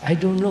saying? I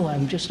don't know.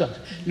 I'm just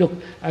asking. Look,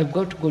 I've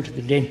got to go to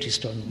the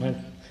dentist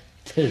on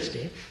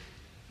Thursday,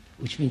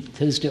 which means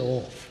Thursday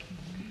off.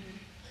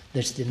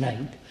 That's the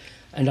 9th.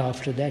 And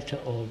after that,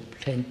 or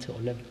 10th or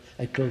 11th,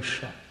 I close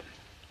shop.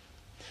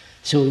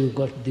 So you've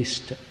got this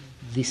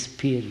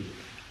period.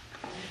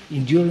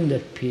 During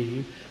that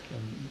period,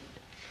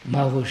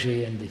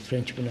 Mauroger and the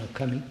Frenchmen are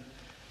coming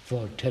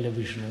for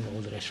television and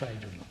all the rest. I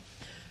don't know.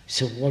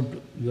 So what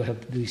you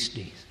have these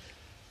days?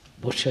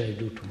 What shall I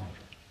do tomorrow?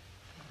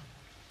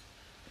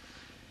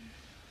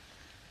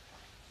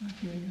 I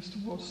feel Mr.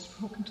 Watts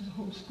talking to the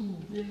whole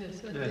school.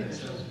 Yes, I think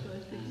so.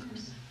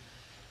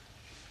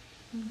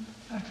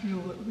 I feel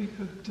that we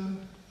could.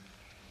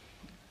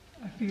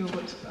 I feel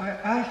that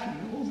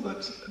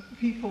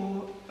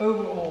people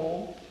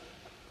overall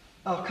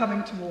are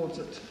coming towards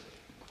it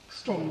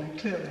strongly,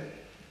 clearly.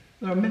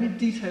 There are many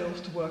details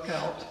to work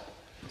out,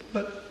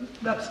 but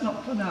that's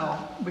not for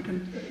now.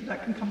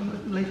 That can come a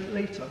little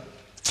later.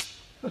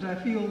 But I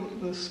feel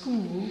that the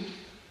school.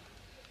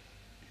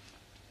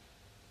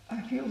 I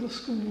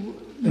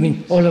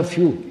mean, all of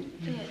you.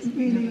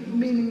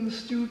 Meaning the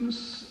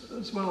students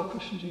as well,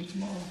 Krishnamurti,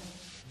 tomorrow.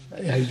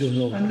 I don't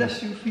know.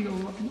 Unless you feel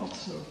not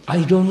so.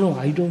 I don't know.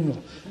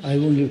 I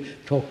only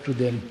talked to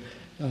them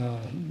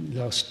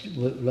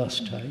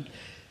last time.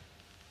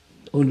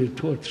 Only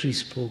 2 or 3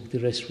 spoke, the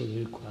rest were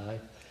very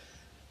quiet,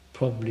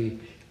 probably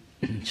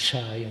shy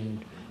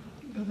and...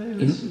 But they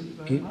listened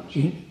very much.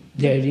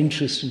 They had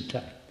interesting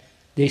time.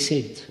 They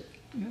said so.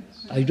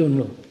 Yes. I don't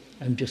know.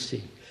 I'm just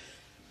saying.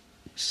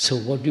 So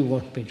what do you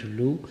want me to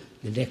do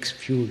the next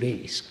few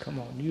days? Come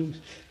on, you...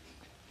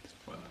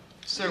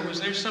 Sir, was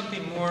there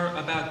something more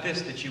about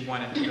this that you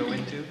wanted to go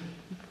into?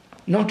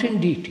 Not in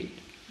detail.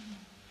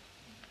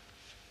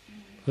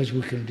 Because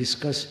we can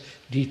discuss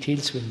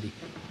details when the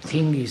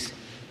thing is,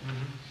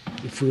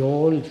 if we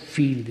all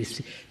feel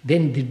this,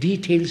 then the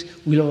details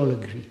will all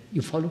agree.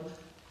 You follow?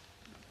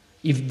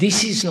 If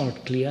this is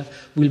not clear,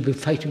 we'll be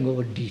fighting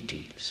over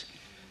details.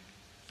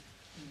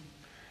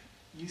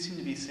 You seem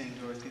to be saying,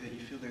 Dorothy, that you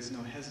feel there's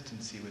no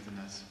hesitancy within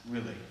us,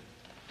 really.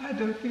 I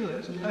don't feel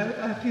it.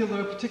 I feel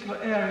there are particular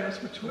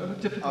areas which were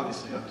difficult.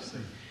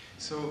 Obviously.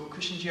 So,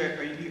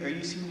 Krishnamurti, are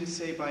you seeming to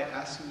say by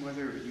asking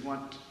whether you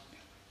want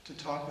to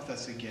talk with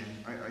us again,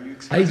 are you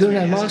expressing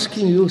I'm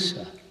asking you,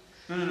 sir.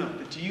 No.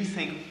 But do you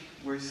think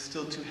we're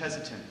still too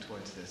hesitant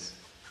towards this?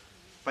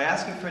 By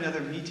asking for another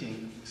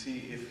meeting,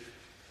 see,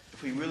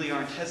 if we really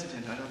aren't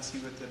hesitant, I don't see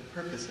what the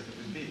purpose of it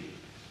would be.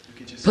 We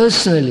could just...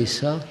 Personally,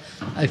 sir,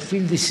 I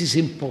feel this is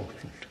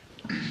important.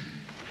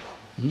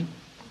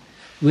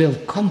 We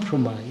have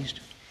compromised,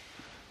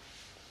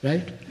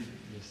 right?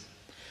 Yes.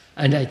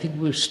 And I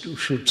think we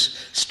should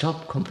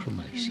stop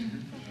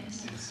compromising.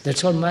 Yes.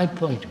 That's all my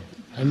point.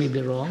 I may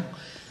be wrong.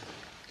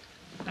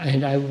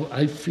 And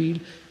I feel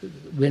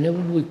whenever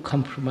we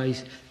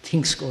compromise,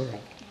 things go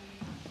wrong.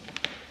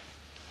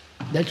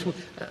 That's what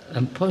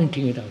I'm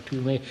pointing it out.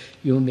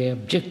 You may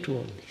object to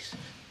all this.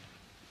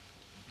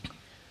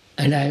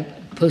 And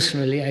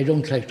I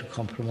don't like to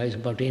compromise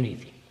about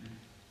anything,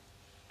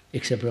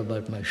 except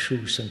about my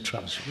shoes and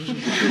trousers.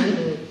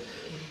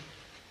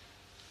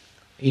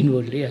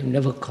 Inwardly, I've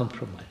never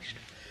compromised.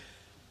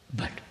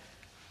 But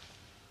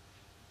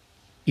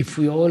if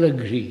we all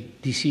agree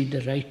this is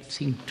the right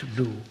thing to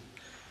do,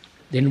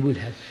 then we'll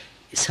have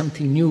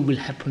something new will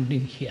happen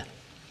in here.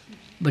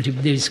 But if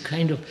there is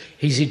kind of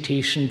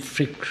hesitation,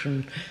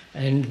 friction,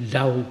 and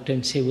doubt,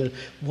 and say, well,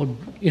 what,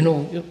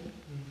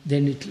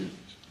 then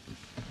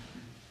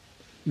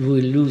you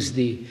will lose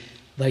the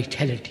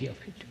vitality of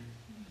it.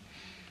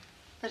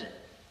 But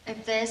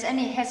if there's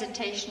any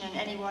hesitation in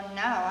anyone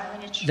now, I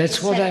mean, it should That's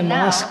be what said I'm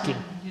now. asking.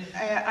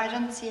 I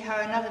don't see how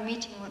another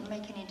meeting would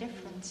make any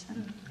difference.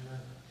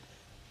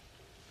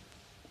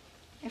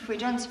 If we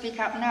don't speak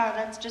up now,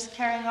 that's just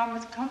carrying on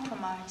with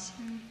compromise.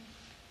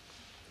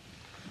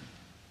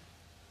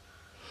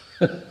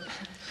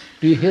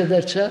 Do you hear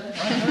that, sir?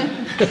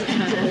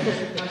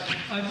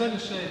 I'd better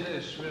say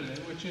this, really,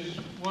 which is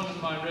one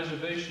of my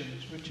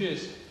reservations, which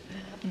is,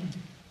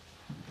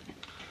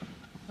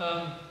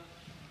 at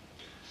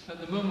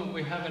the moment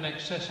we have an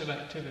excess of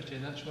activity,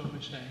 that's what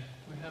we're saying.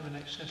 We have an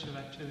excess of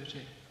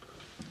activity.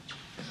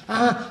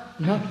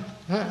 No.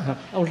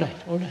 All right.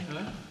 Right?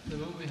 At the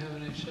moment we have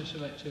an excess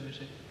of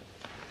activity.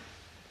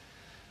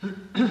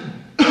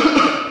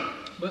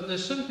 But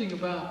there's something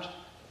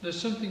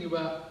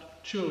about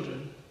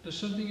children, there's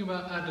something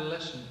about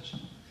adolescence,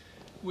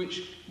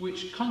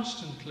 which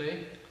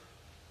constantly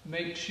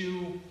makes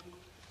you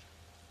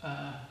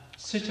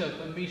sit up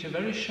and meet a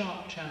very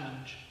sharp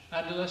challenge.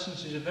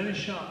 Adolescence is a very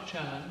sharp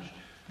challenge,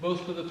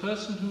 both for the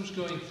person who's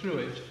going through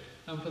it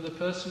and for the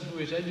person who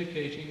is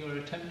educating or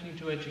attempting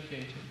to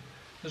educate him.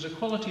 There's a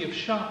quality of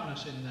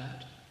sharpness in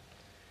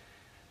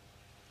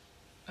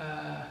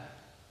that,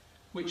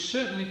 which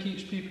certainly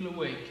keeps people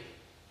awake.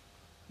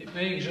 It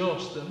may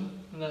exhaust them,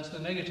 and that's the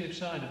negative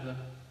side of them,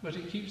 but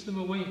it keeps them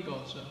awake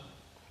also.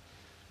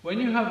 When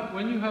you have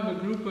a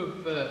group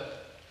of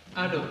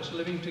adults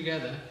living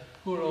together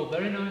who are all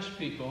very nice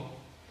people,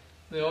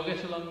 they all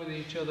get along with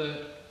each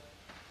other,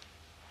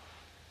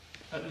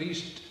 at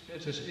least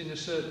in a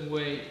certain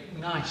way,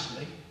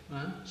 nicely,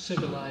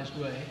 civilized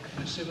way,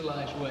 in a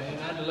civilized way, and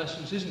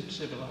adolescence isn't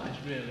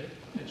civilized really,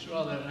 it's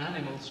rather an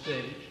animal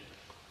stage,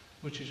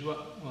 which is one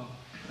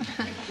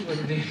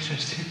of the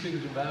interesting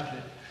things about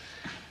it.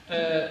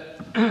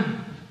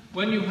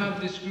 When you have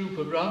this group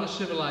of rather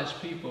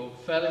civilized people,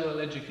 fairly well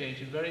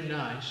educated, very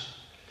nice,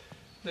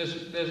 there's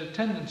a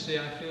tendency,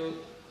 I feel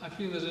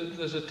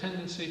there's a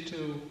tendency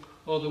to,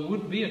 or there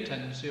would be a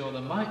tendency, or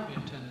there might be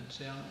a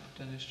tendency, I'm not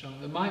pretending strong,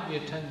 there might be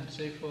a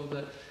tendency for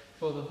the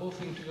whole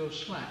thing to go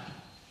slack.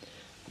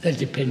 That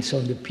depends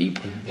on the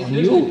people, on you.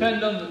 It does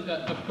depend on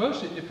of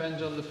course it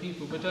depends on the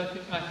people, but I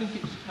think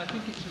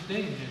it's a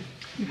danger.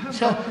 You have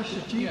So,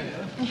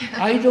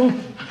 I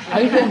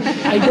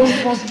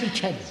don't want to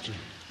challenge you.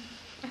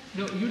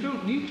 No, you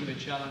don't need to be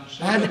challenged.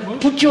 So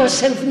And put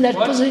yourself in that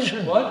What?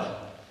 position.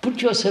 What?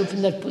 Put yourself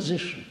in that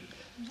position.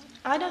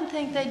 I don't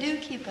think they do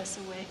keep us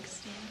awake,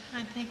 Steve.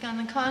 I think, on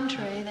the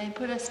contrary, they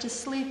put us to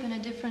sleep in a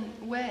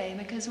different way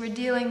because we're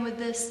dealing with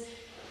this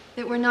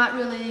that we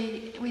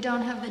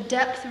don't have the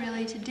depth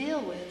really to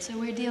deal with. So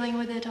we're dealing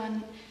with it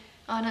on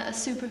a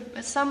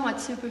somewhat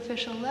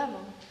superficial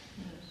level.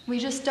 We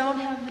just don't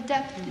have the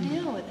depth to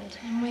deal with it,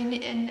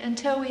 and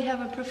until we have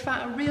a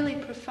really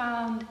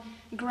profound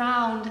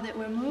ground that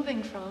we're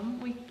moving from,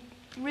 we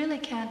really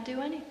can't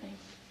do anything.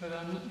 But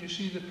you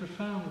see, the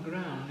profound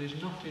ground is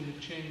not in a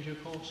change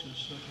of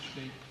horses, so to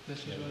speak.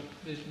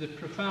 The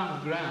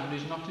profound ground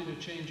is not in a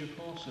change of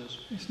horses.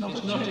 It's not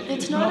a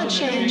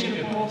change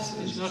of horses.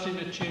 It's not in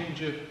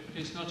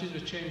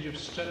a change of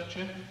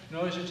structure,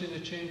 nor is it in a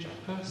change of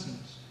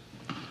persons.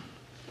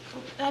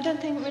 I don't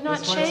think we're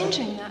not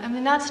changing that. I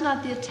mean, that's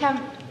not the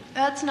attempt.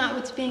 That's not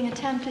what's being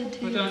attempted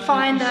to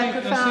find that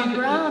profound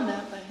ground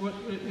that way.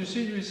 You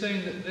seem to be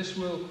saying that this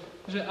will.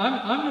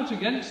 I'm not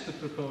against the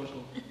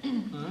proposal.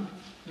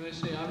 You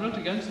see, I'm not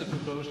against the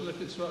proposal if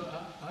it's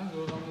what I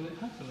go along with it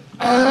happily.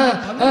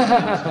 I'm not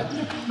against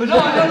it. But no,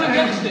 I'm not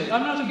against it.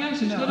 I'm not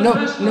against it. It's not a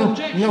personal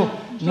objection.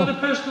 It's not a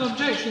personal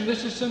objection.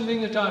 This is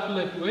something that I've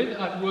lived with,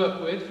 I've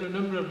worked with for a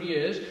number of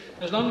years.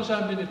 As long as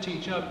I've been a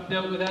teacher, I've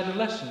dealt with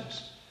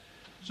adolescents.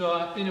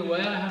 So in a way,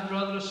 I have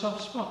rather a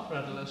soft spot for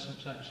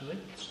adolescents, actually.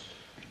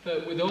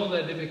 With all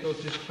their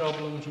difficulties,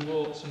 problems,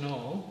 warts and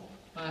all,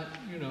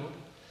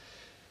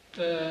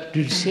 Did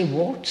you say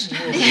warts?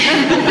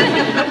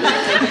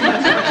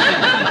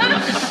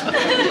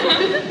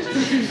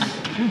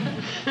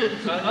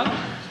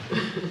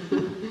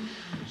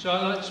 So I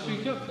like to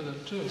speak up for them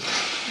too.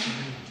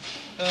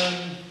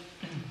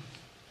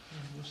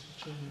 What's the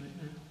trouble with it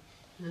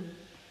now?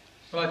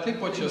 Well, I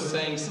think what you're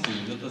saying,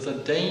 Steve, that there's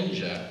a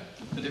danger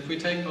that if we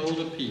take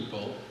older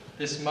people,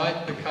 this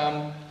might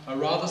become a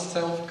rather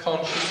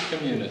self-conscious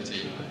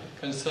community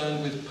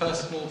concerned with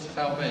personal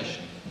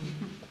salvation.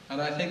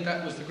 And I think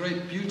that was the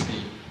great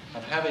beauty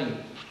of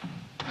having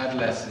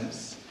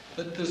adolescents,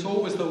 that there's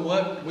always the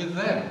work with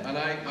them. And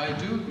I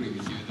do agree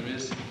with you, there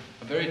is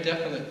a very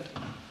definite...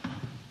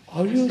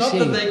 It's not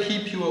that they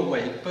keep you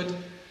awake, but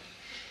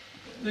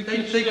they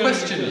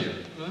question you.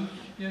 Huh?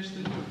 Yes,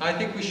 they do. I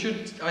think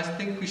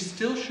we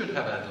still should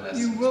have adolescents.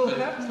 You will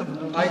have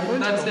them.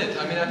 That's it.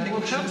 I mean, I think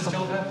we should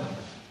still have them.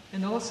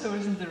 And also,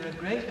 isn't there a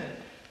greater,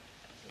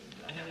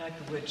 I don't like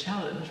the word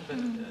challenge, but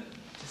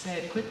to say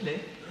it quickly,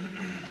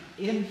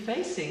 in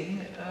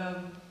facing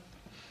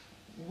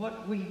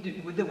what we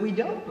do, that we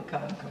don't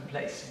become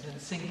complacent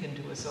and sink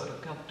into a sort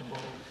of comfortable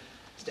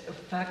state. In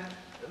fact,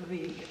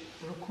 the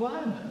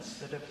requirements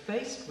that are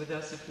faced with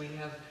us if we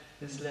have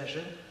this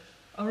leisure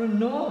are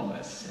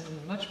enormous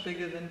and much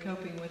bigger than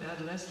coping with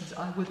adolescence,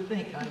 I would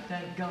think. I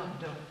thank God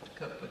don't have to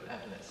cope with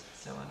adolescence,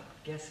 so I'm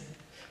guessing.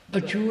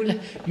 But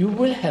you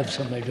will have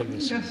some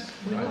adolescence. Yes,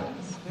 we will.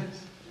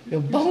 Yes.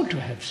 You're bound to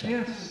have some.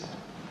 Yes,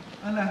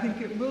 and I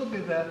think it will be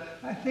there.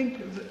 I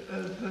think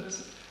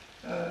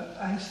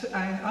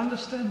I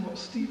understand what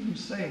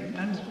Stephen's saying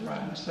and what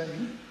Brian's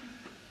saying,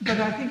 but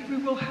I think we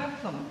will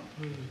have them.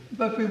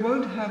 But we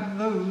won't have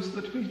those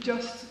that we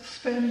just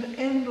spend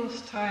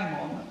endless time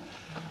on,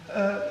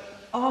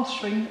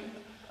 answering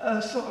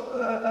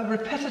a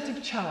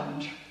repetitive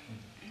challenge.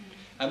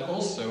 And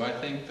also, I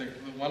think that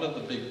one of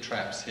the big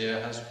traps here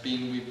has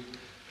been,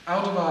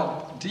 out of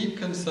our deep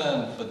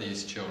concern for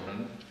these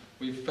children,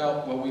 we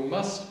felt, well, we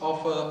must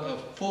offer a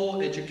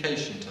full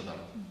education to them,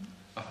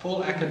 a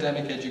full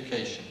academic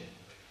education,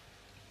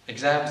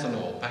 exams and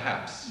all,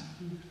 perhaps.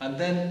 And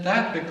then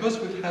that, because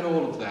we've had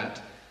all of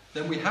that,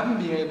 then we haven't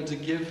been able to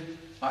give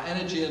our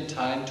energy and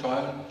time to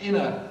our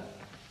inner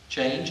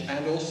change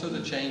and also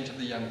the change of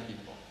the young people.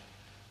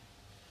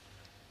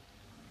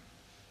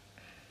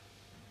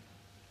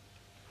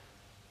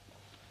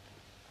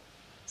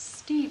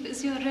 Steve,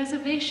 is your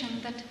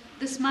reservation that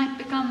this might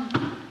become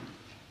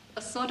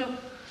a sort of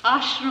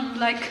ashram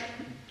like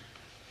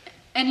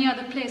any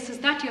other place? Is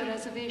that your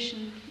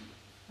reservation?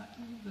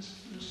 There's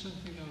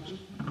something else.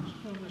 There's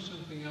probably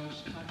something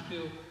else. I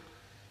feel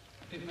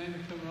it may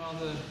become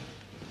rather,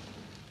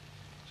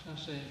 shall I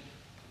say,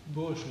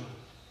 bourgeois.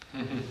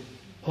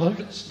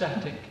 What?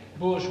 Static.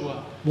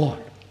 Bourgeois. What?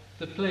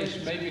 The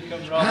place may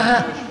become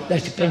rather bourgeois.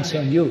 That depends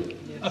on you.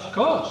 Of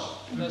course.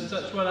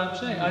 That's what I'm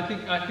saying. I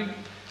think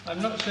I'm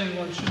not saying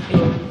one should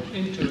go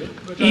into it,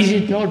 but Is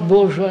it not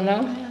bourgeois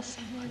now? Yes,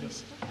 it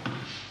is.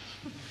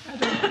 I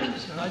don't think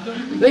so. I don't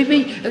think Wait,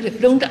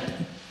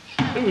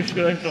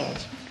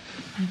 don't.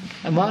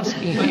 I'm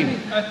asking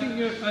him. I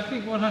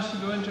think one has to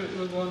go into it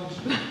with one's.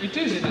 It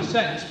is in a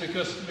sense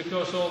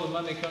because all the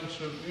money comes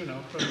from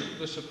from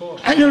the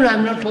support. No,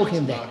 I'm not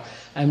talking that.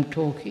 I'm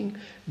talking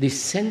the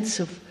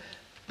sense of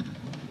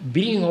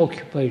being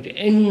occupied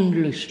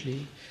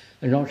endlessly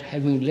and not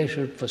having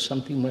leisure for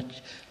something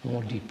much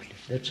more deeply.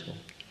 That's all.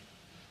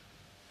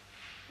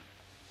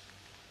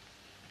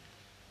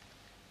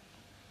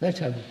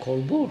 That's what I would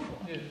call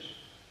bourgeois. Yes.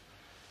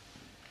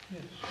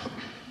 Yes.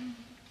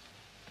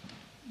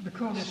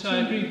 Because yes, I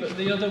agree, but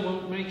the other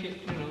won't make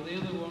it. The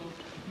other won't.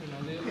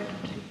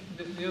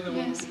 The other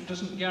one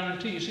doesn't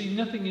guarantee. You see,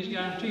 nothing is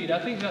guaranteed. I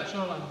think that's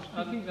all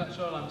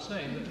I'm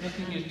saying. That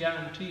nothing is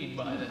guaranteed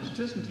by this. It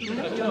isn't.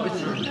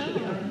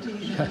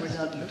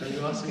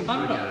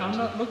 I'm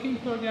not looking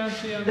for a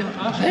guarantee. I'm not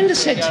asking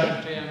for a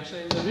guarantee. I'm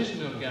saying there is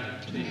no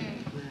guarantee.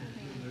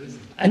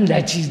 And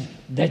that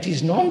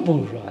is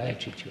non-bourgeois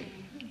attitude.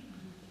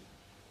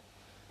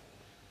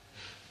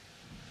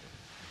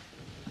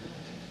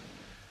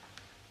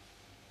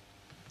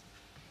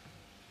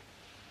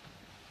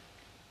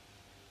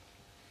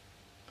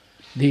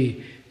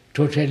 The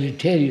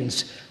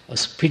totalitarians are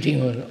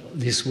spitting on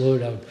this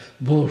word out,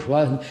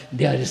 bourgeois.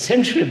 They are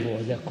essentially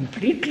bourgeois. They are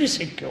completely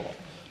secure.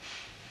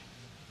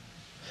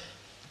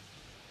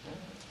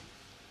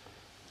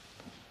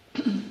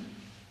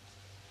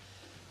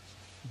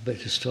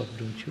 Better stop,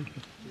 don't you?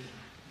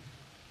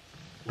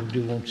 Or do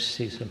you want to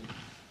say something?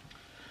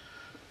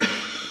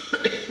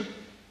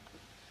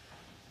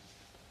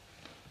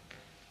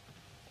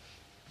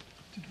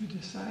 Did we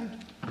decide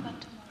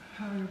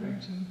how you're going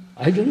to?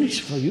 I don't know, it's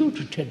for you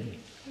to tell me.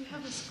 Do we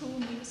have a school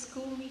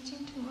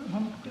meeting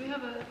tomorrow? Do we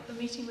have a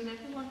meeting with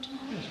everyone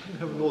tomorrow? Yes, we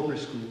have an ordinary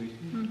school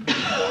meeting.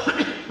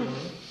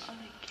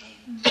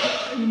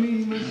 You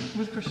mean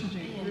with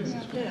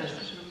Krishnamurti?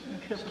 Yes.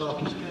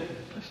 Starters.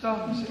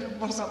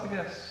 What about the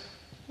guests?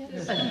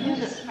 Yes.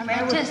 I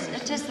mean,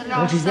 it is the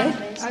last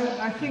Sunday.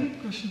 I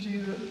think,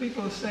 Krishnamurti, that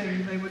people are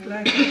saying they would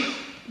like us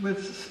with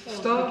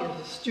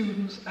staff,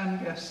 students and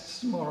guests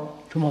tomorrow.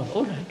 Tomorrow,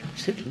 all right,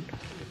 settled.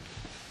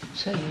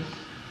 Settled.